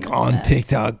Cass public and on Smith.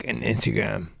 TikTok and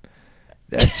Instagram.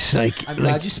 That's like, I'm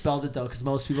glad you spelled it though, because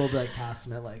most people will be like Cat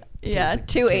Smith, like Yeah, like,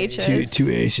 2 K- H's.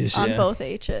 two H's on yeah. both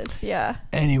H's. Yeah.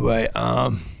 Anyway,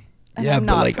 And yeah, I'm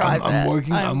but not like I'm private.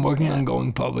 working yeah. on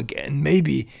going public, and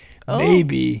maybe Oh.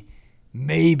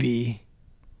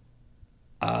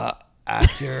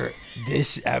 after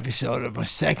this episode of my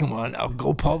second one, I'll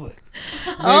go public.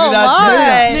 Oh that's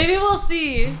my. Maybe we'll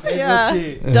see. Maybe Yeah. we'll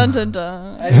see. Dun dun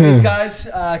dun. Anyways, guys,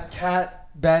 Kat,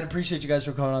 Ben, appreciate you guys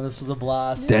for coming on. This was a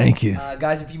blast. Thank you.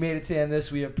 Guys, if you made it to the end of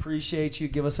this, we appreciate you.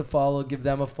 Give us a follow. Give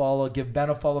them a follow. Give Ben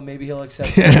a follow. Maybe he'll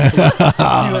accept it. We'll see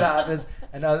what happens.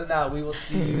 And other than that, we will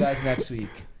see you guys next week.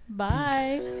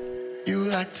 Bye. You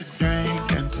like to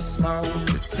drink and to smoke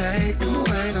to take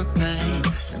away the pain.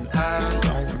 And I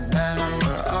don't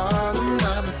remember all of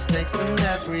my mistakes and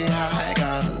every high.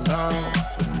 Got alone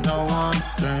with no one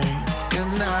thing.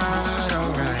 You're not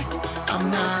alright.